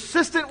being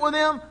persistent with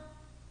them,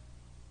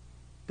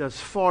 does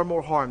far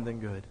more harm than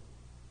good.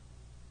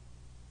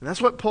 And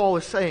that's what Paul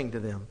is saying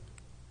to them.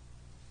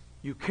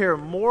 You care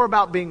more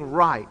about being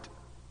right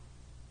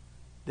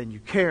than you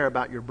care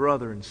about your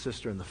brother and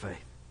sister in the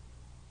faith.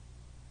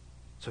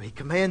 So he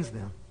commands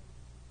them.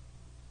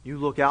 You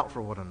look out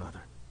for one another.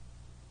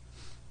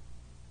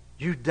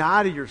 You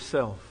die to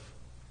yourself.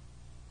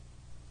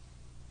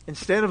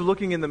 Instead of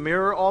looking in the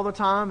mirror all the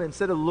time,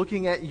 instead of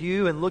looking at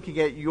you and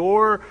looking at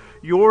your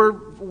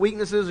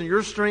weaknesses and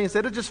your strengths,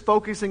 instead of just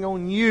focusing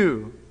on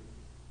you,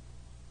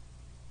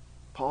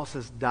 Paul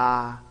says,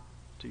 die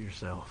to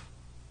yourself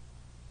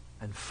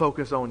and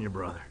focus on your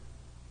brother.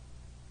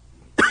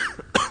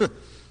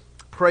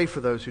 Pray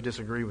for those who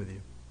disagree with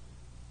you.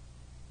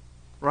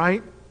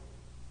 Right?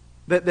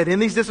 That in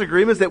these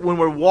disagreements, that when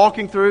we're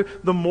walking through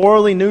the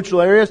morally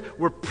neutral areas,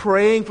 we're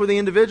praying for the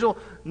individual.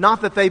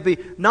 Not that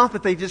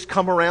they just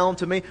come around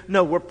to me.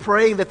 No, we're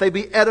praying that they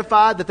be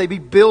edified, that they be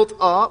built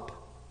up.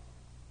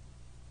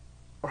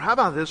 Or how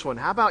about this one?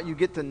 How about you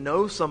get to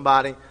know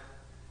somebody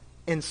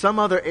in some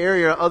other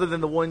area other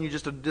than the one you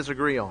just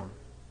disagree on?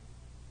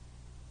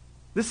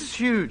 This is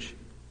huge.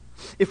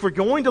 If we're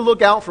going to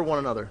look out for one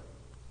another,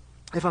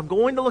 if I'm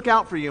going to look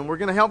out for you and we're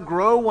going to help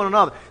grow one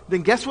another,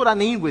 then guess what I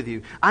need with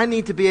you? I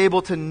need to be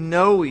able to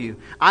know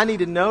you. I need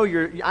to know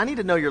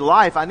your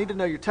life. I need to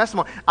know your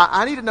testimony.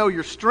 I need to know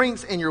your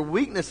strengths and your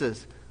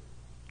weaknesses.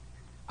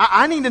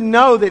 I need to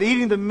know that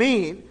eating the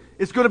meat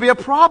is going to be a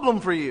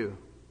problem for you.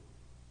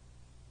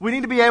 We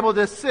need to be able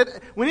to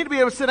sit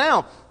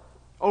down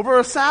over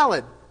a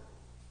salad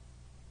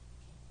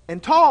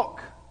and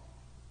talk.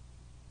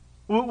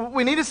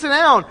 We need to sit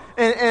down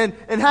and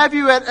have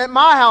you at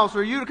my house,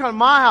 or you to come to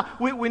my house.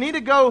 We need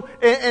to go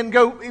and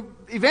go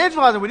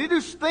evangelizing. We need to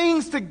do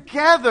things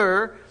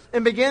together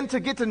and begin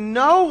to get to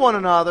know one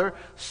another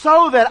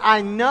so that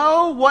I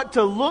know what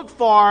to look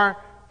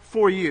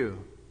for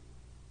you.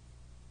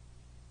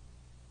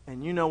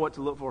 And you know what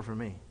to look for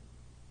me.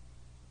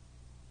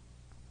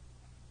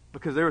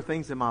 Because there are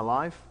things in my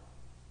life,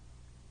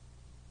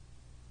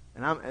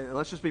 and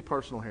let's just be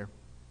personal here.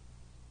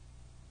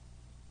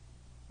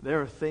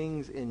 There are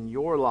things in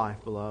your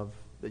life, beloved,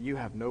 that you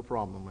have no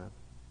problem with.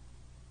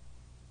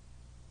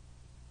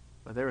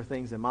 But there are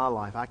things in my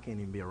life I can't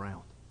even be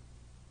around.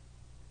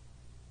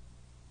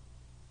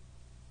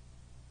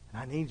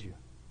 And I need you.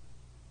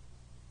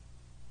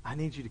 I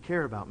need you to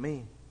care about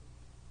me.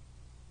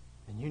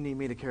 And you need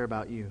me to care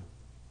about you.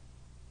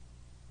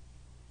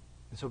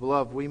 And so,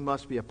 beloved, we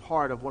must be a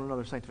part of one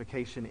another's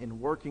sanctification in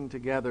working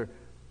together,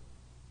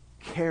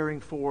 caring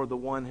for the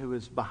one who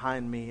is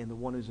behind me and the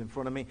one who's in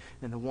front of me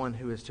and the one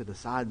who is to the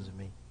sides of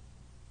me.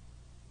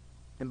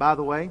 And by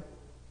the way,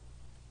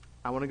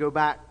 I want to go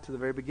back to the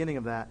very beginning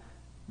of that.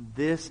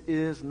 This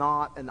is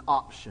not an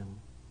option.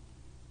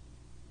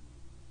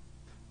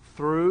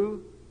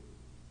 Through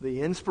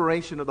the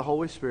inspiration of the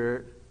Holy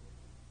Spirit,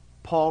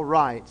 Paul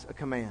writes a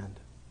command.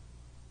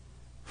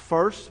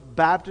 First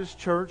Baptist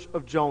Church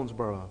of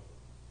Jonesboro,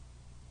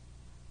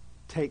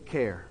 take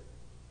care.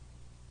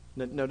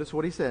 Notice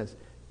what he says.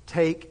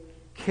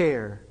 Take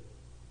care.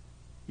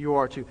 You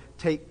are to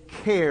take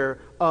care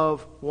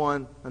of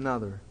one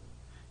another.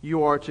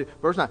 You are to,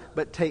 verse 9,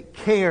 but take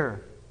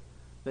care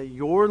that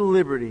your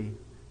liberty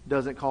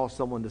doesn't cause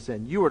someone to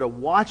sin. You are to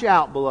watch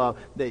out,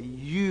 beloved, that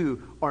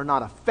you are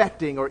not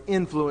affecting or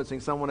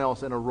influencing someone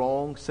else in a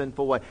wrong,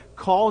 sinful way,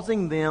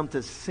 causing them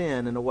to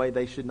sin in a way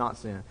they should not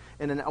sin,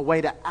 and in a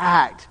way to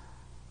act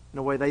in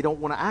a way they don't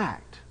want to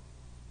act.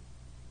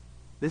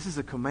 This is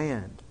a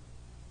command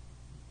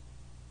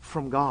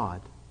from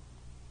God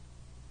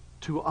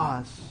to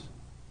us,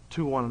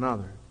 to one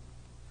another.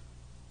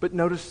 But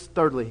notice,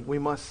 thirdly, we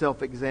must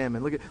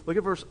self-examine. Look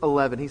at verse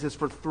 11. He says,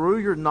 for through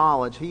your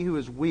knowledge, he who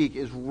is weak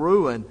is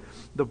ruined,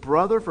 the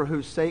brother for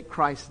whose sake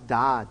Christ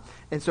died.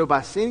 And so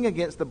by sinning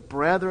against the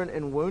brethren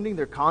and wounding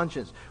their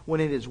conscience,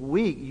 when it is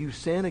weak, you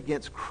sin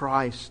against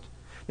Christ.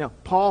 Now,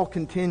 Paul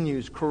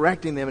continues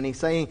correcting them, and he's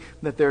saying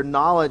that their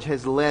knowledge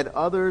has led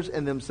others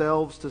and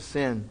themselves to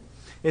sin.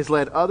 It's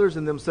led others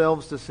and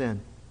themselves to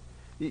sin.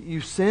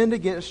 You sinned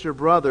against your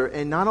brother,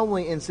 and not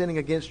only in sinning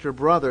against your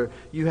brother,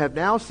 you have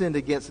now sinned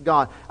against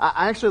God.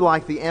 I actually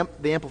like the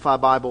Amplified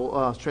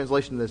Bible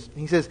translation of this.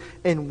 He says,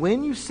 and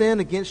when you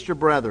sin against your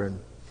brethren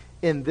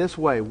in this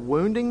way,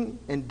 wounding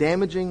and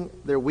damaging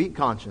their weak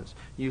conscience,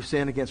 you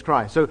sin against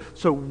Christ.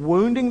 So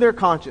wounding their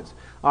conscience,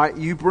 all right,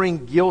 you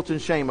bring guilt and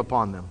shame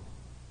upon them.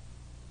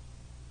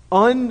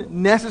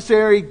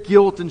 Unnecessary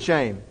guilt and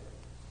shame.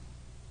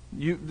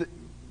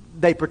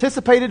 They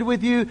participated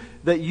with you,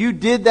 that you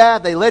did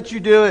that, they let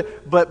you do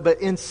it, but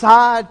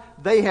inside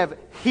they have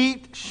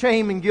heaped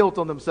shame and guilt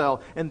on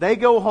themselves. And they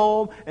go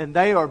home and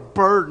they are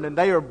burdened and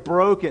they are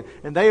broken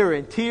and they are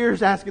in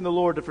tears asking the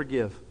Lord to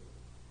forgive.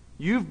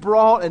 You've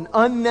brought an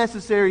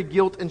unnecessary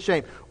guilt and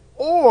shame.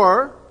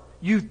 Or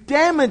you've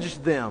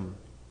damaged them.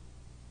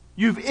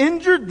 You've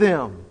injured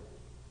them.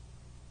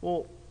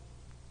 Well,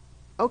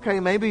 okay,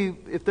 maybe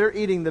if they're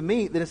eating the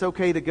meat, then it's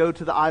okay to go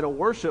to the idol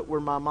worship where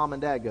my mom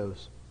and dad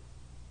goes.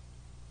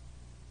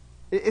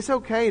 It's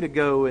okay to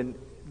go in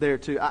there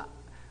too.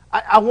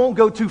 I won't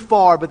go too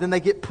far, but then they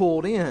get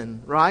pulled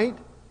in, right?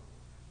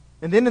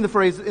 And then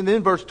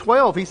in verse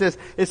 12, he says,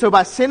 and so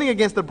by sinning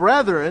against the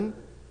brethren,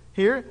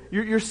 here,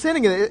 you're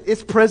sinning.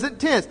 It's present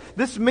tense.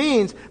 This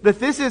means that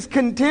this is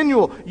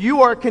continual.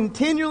 You are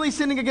continually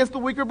sinning against the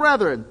weaker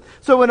brethren.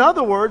 So in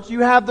other words,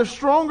 you have the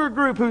stronger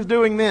group who's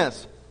doing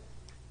this.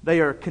 They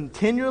are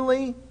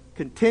continually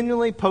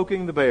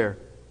poking the bear.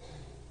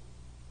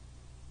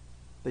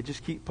 They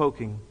just keep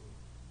poking.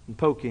 And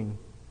poking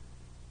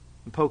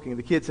and poking.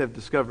 The kids have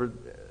discovered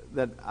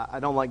that I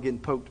don't like getting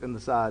poked in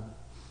the side.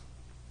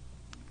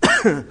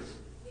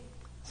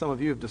 Some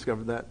of you have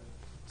discovered that.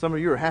 Some of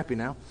you are happy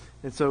now.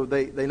 And so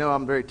they know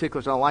I'm very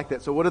ticklish. I don't like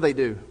that. So what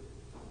do?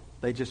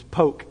 They just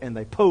poke and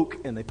they poke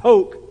and they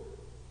poke.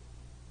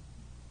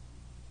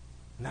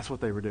 And that's what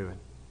they were doing.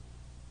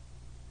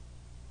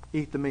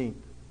 Eat the meat.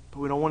 But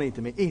we don't want to eat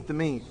the meat. Eat the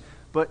meat.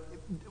 But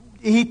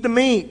eat the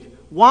meat.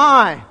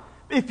 Why?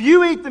 If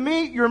you eat the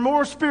meat, you're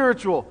more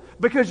spiritual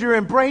because you're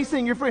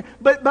embracing your free.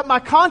 But my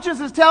conscience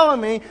is telling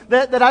me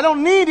that I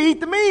don't need to eat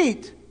the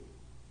meat.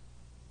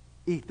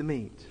 Eat the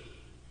meat.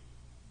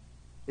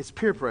 It's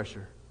peer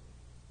pressure.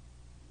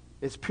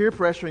 is peer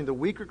pressuring the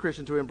weaker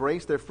Christian to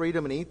embrace their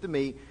freedom and eat the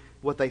meat.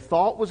 What they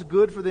thought was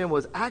good for them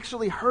was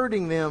actually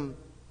hurting them.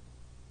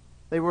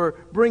 They were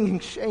bringing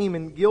shame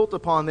and guilt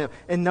upon them.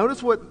 And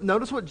notice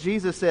what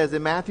Jesus says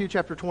in Matthew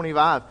chapter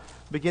 25,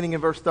 beginning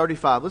in verse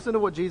 35. Listen to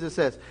what Jesus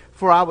says.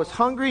 For I was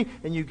hungry,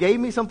 and you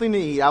gave me something to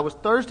eat. I was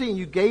thirsty, and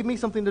you gave me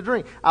something to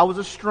drink. I was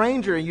a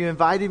stranger, and you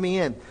invited me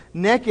in.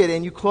 Naked,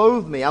 and you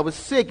clothed me. I was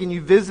sick, and you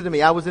visited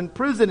me. I was in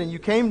prison, and you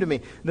came to me.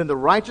 Then the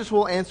righteous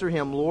will answer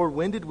him, Lord,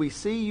 when did we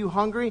see you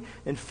hungry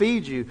and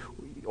feed you,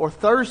 or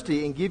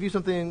thirsty and give you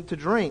something to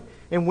drink?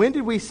 And when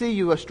did we see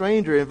you a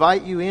stranger,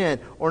 invite you in,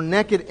 or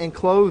naked and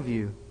clothe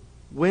you?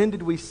 When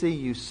did we see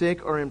you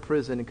sick or in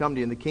prison and come to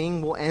you? And the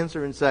king will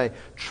answer and say,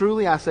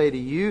 truly I say to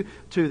you,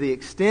 to the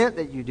extent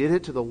that you did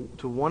it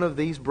to one of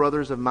these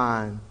brothers of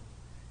mine,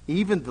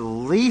 even the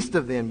least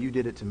of them, you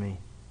did it to me.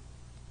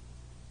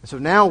 And so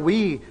now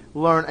we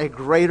learn a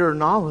greater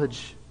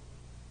knowledge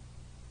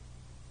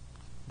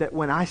that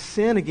when I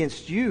sin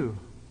against you,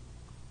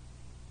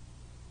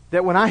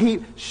 that when I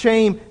heap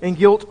shame and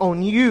guilt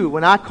on you,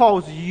 when I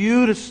cause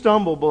you to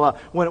stumble, beloved,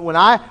 when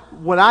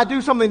I do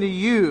something to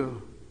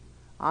you,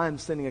 I am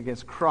sinning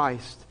against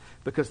Christ,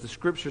 because the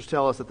Scriptures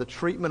tell us that the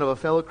treatment of a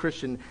fellow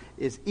Christian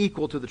is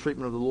equal to the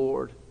treatment of the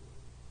Lord.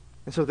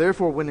 And so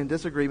therefore, when in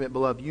disagreement,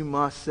 beloved, you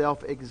must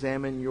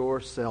self-examine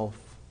yourself.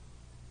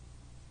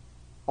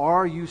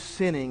 Are you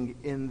sinning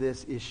in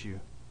this issue?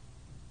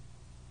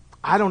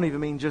 I don't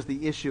even mean just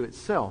the issue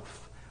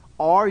itself.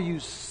 Are you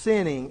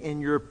sinning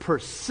in your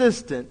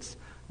persistence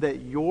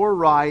that you're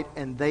right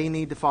and they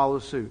need to follow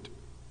suit?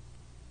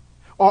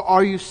 Or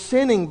are you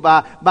sinning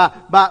by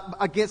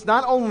against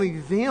not only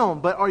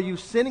them, but are you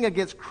sinning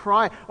against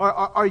Christ? Or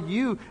are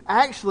you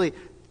actually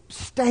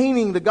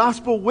staining the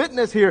gospel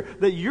witness here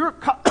that you're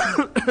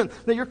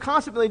that you're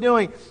constantly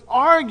doing,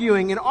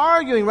 arguing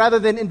rather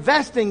than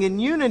investing in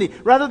unity,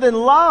 rather than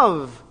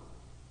love?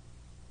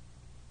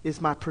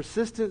 Is my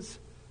persistence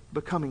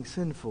becoming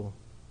sinful?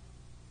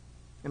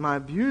 Am I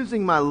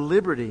abusing my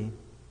liberty,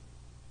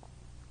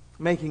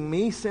 making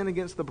me sin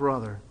against the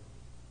brother,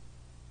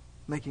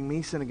 making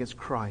me sin against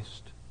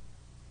Christ?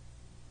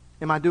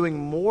 Am I doing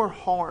more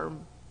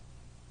harm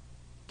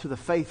to the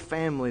faith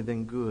family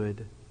than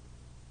good?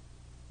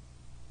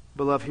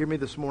 Beloved, hear me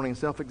this morning.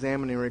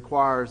 Self-examining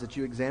requires that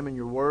you examine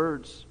your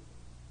words.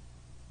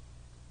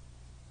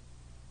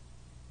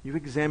 You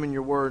examine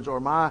your words. Are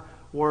my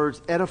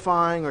words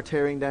edifying or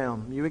tearing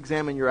down? You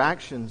examine your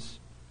actions.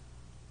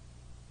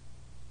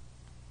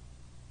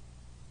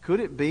 Could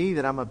it be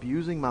that I'm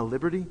abusing my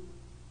liberty?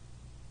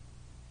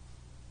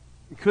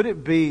 Could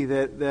it be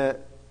that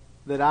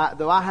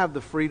though I have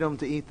the freedom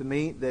to eat the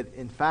meat, that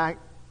in fact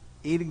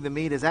eating the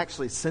meat is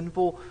actually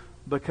sinful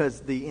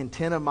because the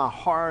intent of my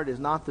heart is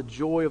not the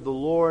joy of the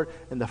Lord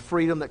and the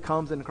freedom that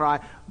comes in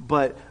Christ,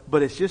 but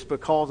it's just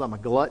because I'm a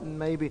glutton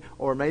maybe,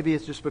 or maybe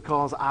it's just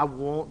because I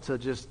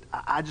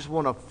just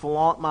want to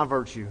flaunt my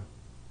virtue.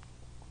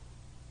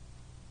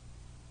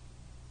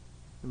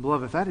 And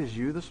beloved, if that is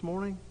you this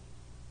morning,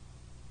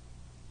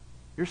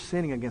 you're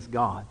sinning against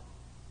God.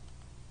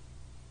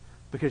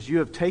 Because you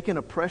have taken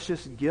a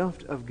precious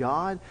gift of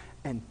God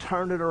and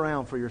turned it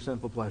around for your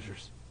sinful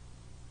pleasures.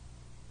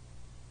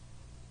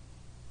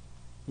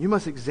 You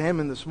must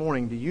examine this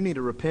morning, do you need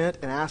to repent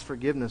and ask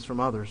forgiveness from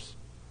others?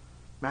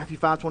 Matthew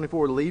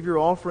 5:24, leave your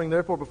offering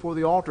therefore before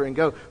the altar and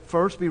go.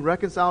 First be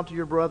reconciled to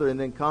your brother and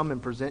then come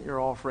and present your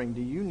offering.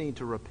 Do you need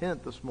to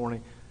repent this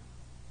morning?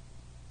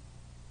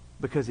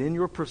 Because in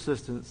your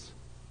persistence,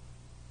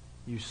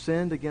 you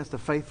sinned against a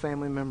faith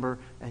family member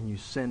and you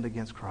sinned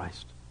against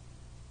Christ.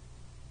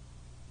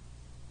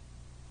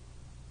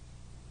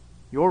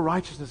 Your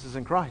righteousness is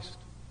in Christ.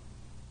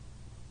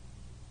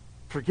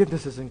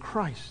 Forgiveness is in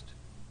Christ.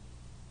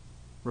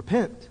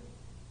 Repent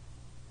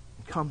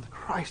and come to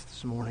Christ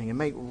this morning and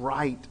make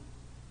right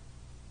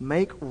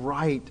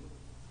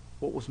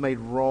what was made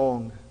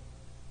wrong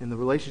in the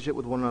relationship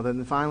with one another. And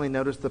then finally,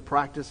 notice the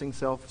practicing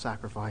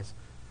self-sacrifice.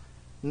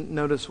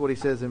 Notice what he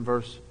says in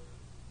verse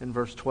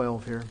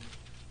 12 here.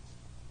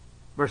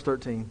 Verse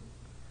 13.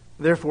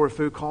 Therefore, if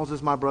food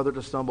causes my brother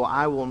to stumble,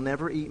 I will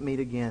never eat meat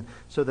again,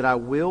 so that I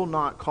will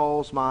not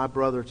cause my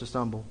brother to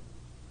stumble.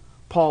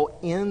 Paul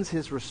ends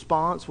his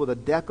response with a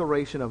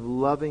declaration of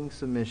loving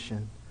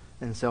submission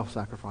and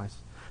self-sacrifice.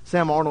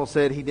 Sam Arnold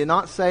said, he did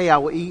not say, I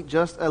will eat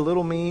just a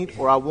little meat,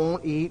 or I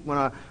won't eat when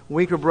a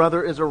weaker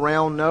brother is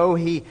around. No,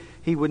 he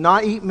would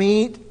not eat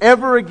meat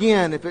ever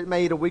again if it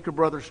made a weaker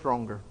brother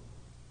stronger.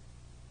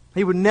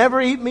 He would never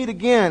eat meat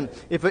again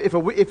if it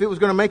was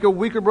going to make a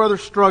weaker brother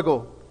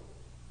struggle.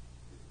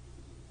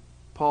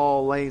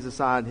 Paul lays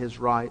aside his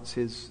rights,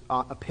 his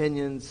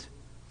opinions.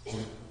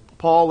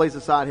 Paul lays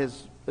aside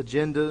his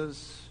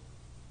agendas.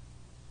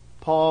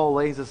 Paul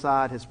lays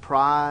aside his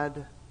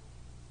pride,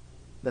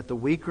 that the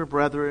weaker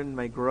brethren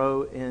may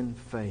grow in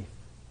faith.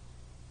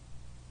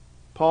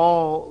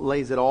 Paul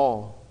lays it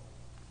all,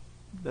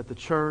 that the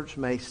church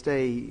may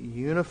stay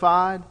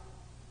unified,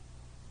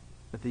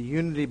 that the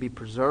unity be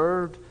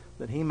preserved,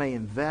 that he may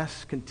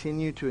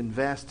continue to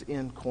invest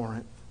in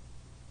Corinth.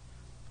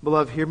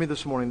 Beloved, hear me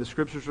this morning. The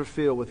Scriptures are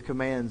filled with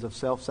commands of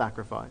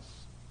self-sacrifice.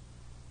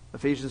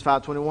 Ephesians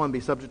 5:21, be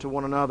subject to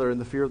one another in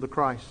the fear of the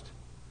Christ.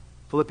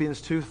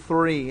 Philippians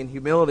 2:3, in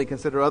humility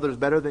consider others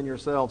better than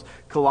yourselves.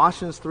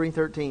 Colossians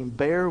 3:13,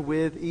 bear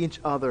with each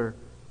other.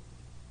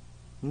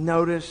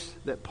 Notice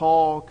that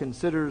Paul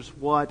considers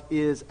what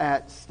is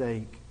at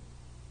stake.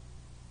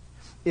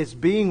 Is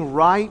being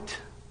right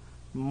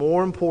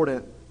more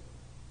important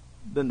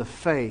than the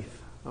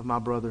faith of my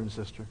brother and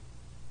sister?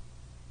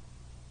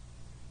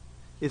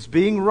 Is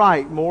being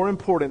right more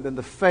important than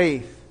the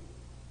faith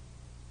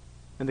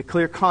and the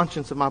clear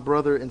conscience of my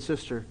brother and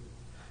sister?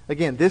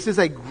 Again, this is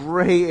a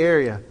gray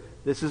area.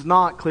 This is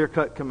not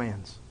clear-cut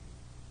commands.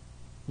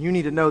 You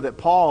need to know that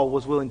Paul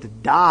was willing to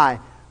die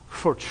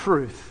for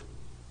truth,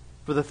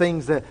 for the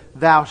things that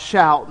thou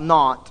shalt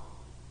not.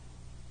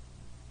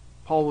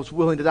 Paul was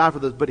willing to die for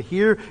those. But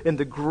here in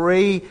the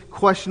gray,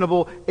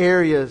 questionable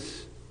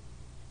areas,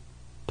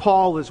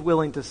 Paul is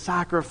willing to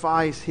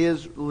sacrifice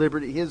his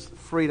liberty, his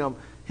freedom,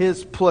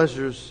 his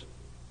pleasures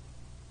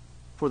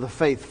for the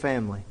faith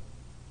family.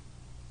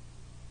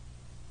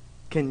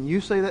 Can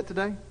you say that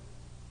today?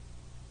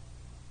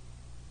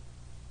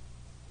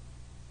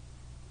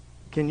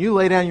 Can you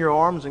lay down your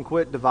arms and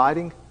quit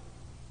dividing?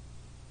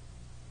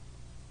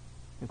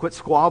 And quit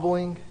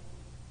squabbling?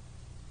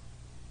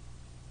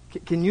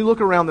 Can you look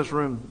around this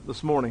room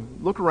this morning?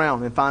 Look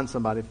around and find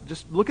somebody.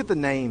 Just look at the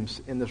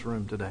names in this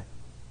room today.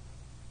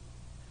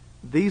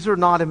 These are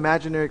not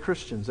imaginary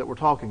Christians that we're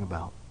talking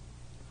about.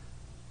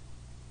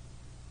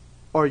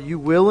 Are you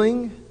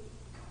willing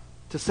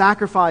to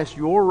sacrifice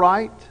your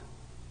right,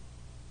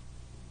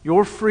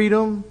 your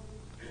freedom,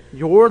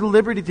 your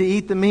liberty to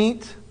eat the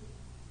meat,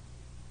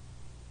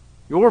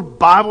 your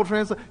Bible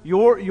translation,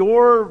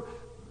 your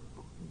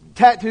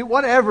tattoo,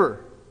 whatever,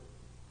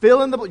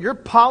 fill in your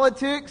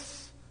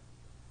politics,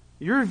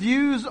 your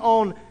views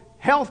on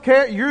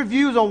healthcare, your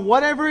views on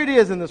whatever it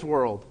is in this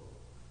world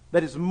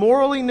that is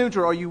morally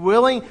neutral? Are you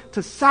willing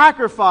to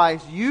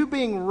sacrifice you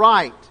being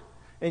right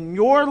and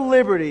your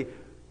liberty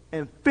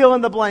and fill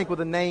in the blank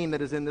with a name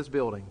that is in this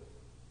building?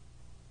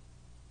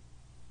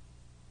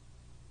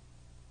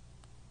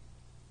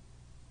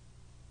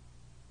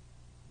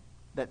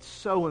 That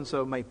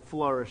so-and-so may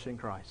flourish in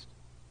Christ.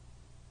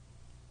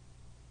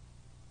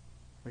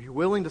 Are you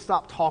willing to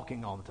stop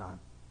talking all the time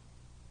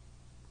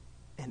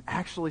and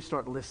actually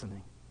start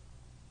listening?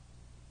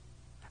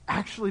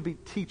 Actually be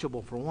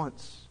teachable for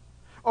once.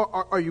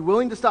 Are you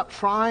willing to stop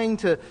trying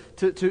to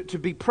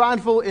be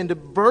prideful and to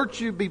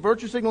be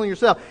virtue signaling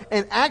yourself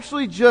and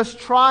actually just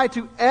try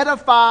to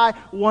edify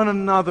one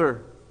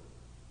another?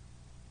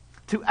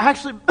 To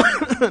actually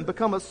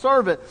become a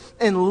servant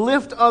and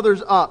lift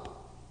others up?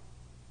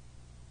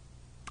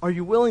 Are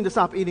you willing to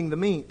stop eating the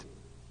meat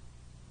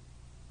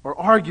or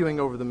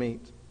arguing over the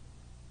meat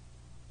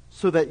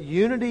so that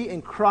unity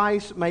in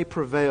Christ may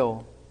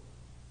prevail?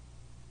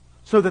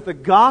 So that the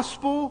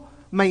gospel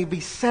may be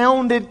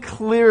sounded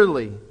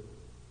clearly.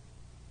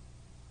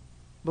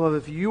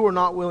 Beloved, if you are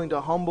not willing to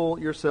humble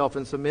yourself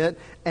and submit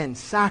and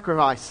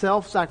sacrifice,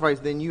 self-sacrifice,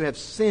 then you have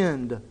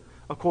sinned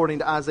according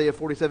to Isaiah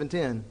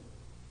 47:10.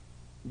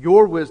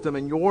 Your wisdom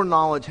and your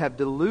knowledge have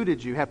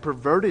deluded you, have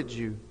perverted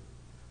you.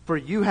 For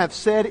you have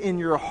said in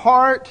your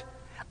heart,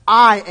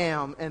 I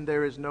am, and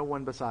there is no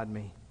one beside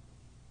me.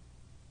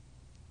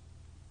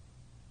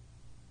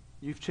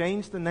 You've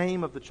changed the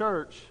name of the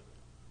church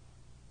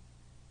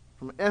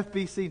from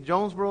FBC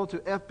Jonesboro to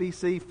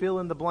FBC fill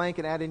in the blank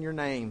and add in your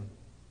name.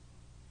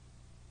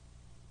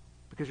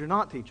 Because you're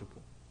not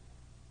teachable.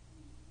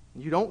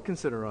 You don't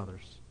consider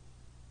others.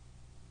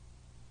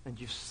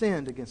 And you've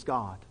sinned against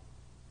God.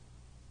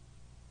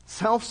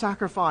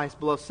 Self-sacrifice,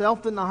 beloved,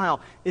 self-denial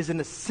is an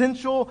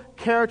essential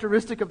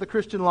characteristic of the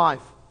Christian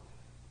life.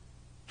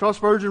 Charles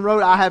Spurgeon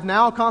wrote, I have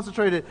now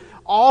concentrated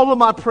all of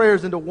my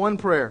prayers into one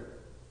prayer.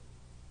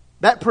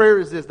 That prayer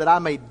is this, that I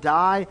may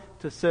die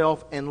to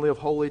self and live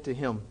wholly to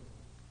Him.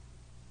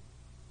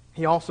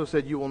 He also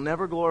said, you will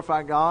never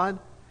glorify God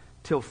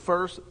till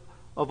first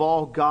of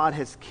all God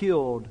has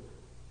killed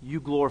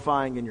you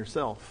glorifying in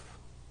yourself.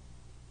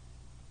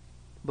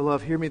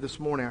 Beloved, hear me this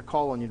morning. I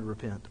call on you to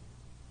repent.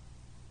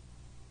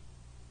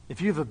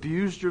 If you've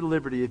abused your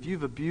liberty, if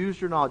you've abused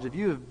your knowledge, if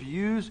you have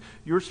abused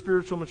your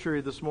spiritual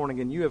maturity this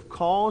morning and you have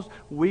caused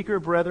weaker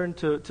brethren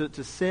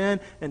to sin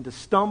and to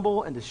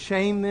stumble and to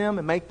shame them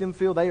and make them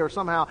feel they are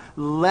somehow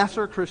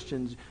lesser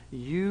Christians,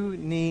 you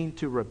need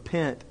to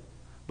repent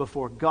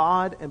before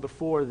God and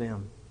before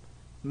them.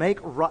 Make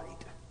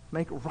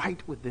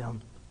right with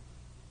them.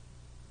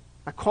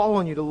 I call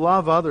on you to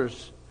love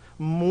others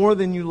more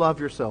than you love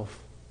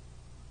yourself.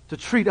 To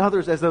treat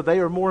others as though they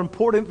are more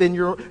important than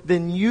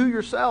you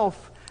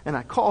yourself. And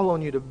I call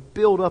on you to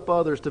build up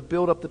others, to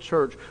build up the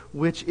church,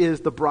 which is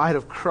the bride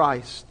of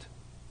Christ.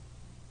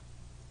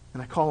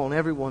 And I call on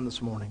everyone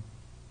this morning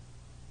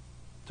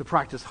to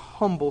practice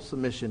humble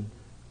submission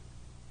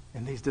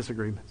in these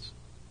disagreements.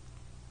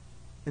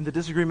 In the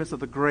disagreements of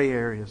the gray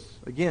areas.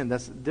 Again,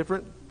 that's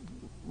different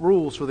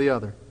rules for the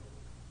other.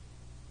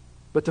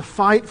 But to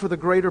fight for the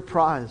greater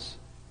prize.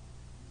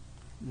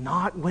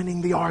 not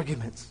winning the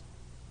arguments,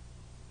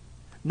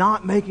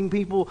 not making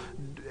people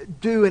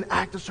do and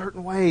act a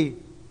certain way,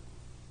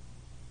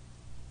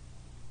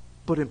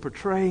 but in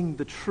portraying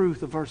the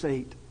truth of verse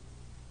 8.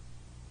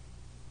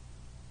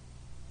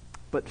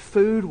 But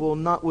food will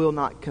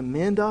not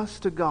commend us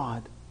to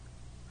God.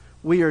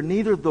 We are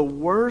neither the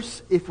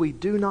worse if we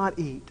do not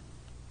eat,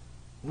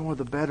 nor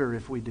the better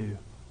if we do.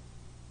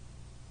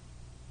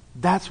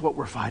 That's what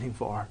we're fighting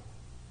for.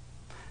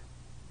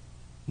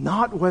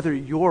 Not whether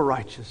you're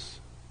righteous,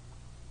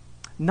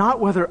 not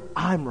whether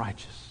I'm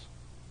righteous,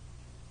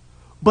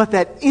 but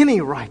that any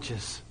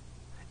righteousness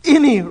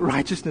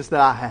that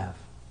I have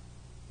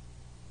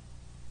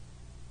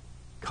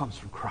comes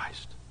from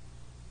Christ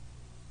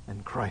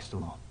and Christ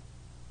alone.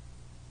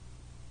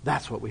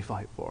 That's what we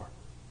fight for.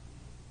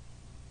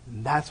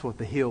 And that's what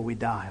the hill we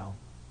die on.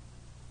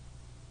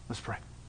 Let's pray.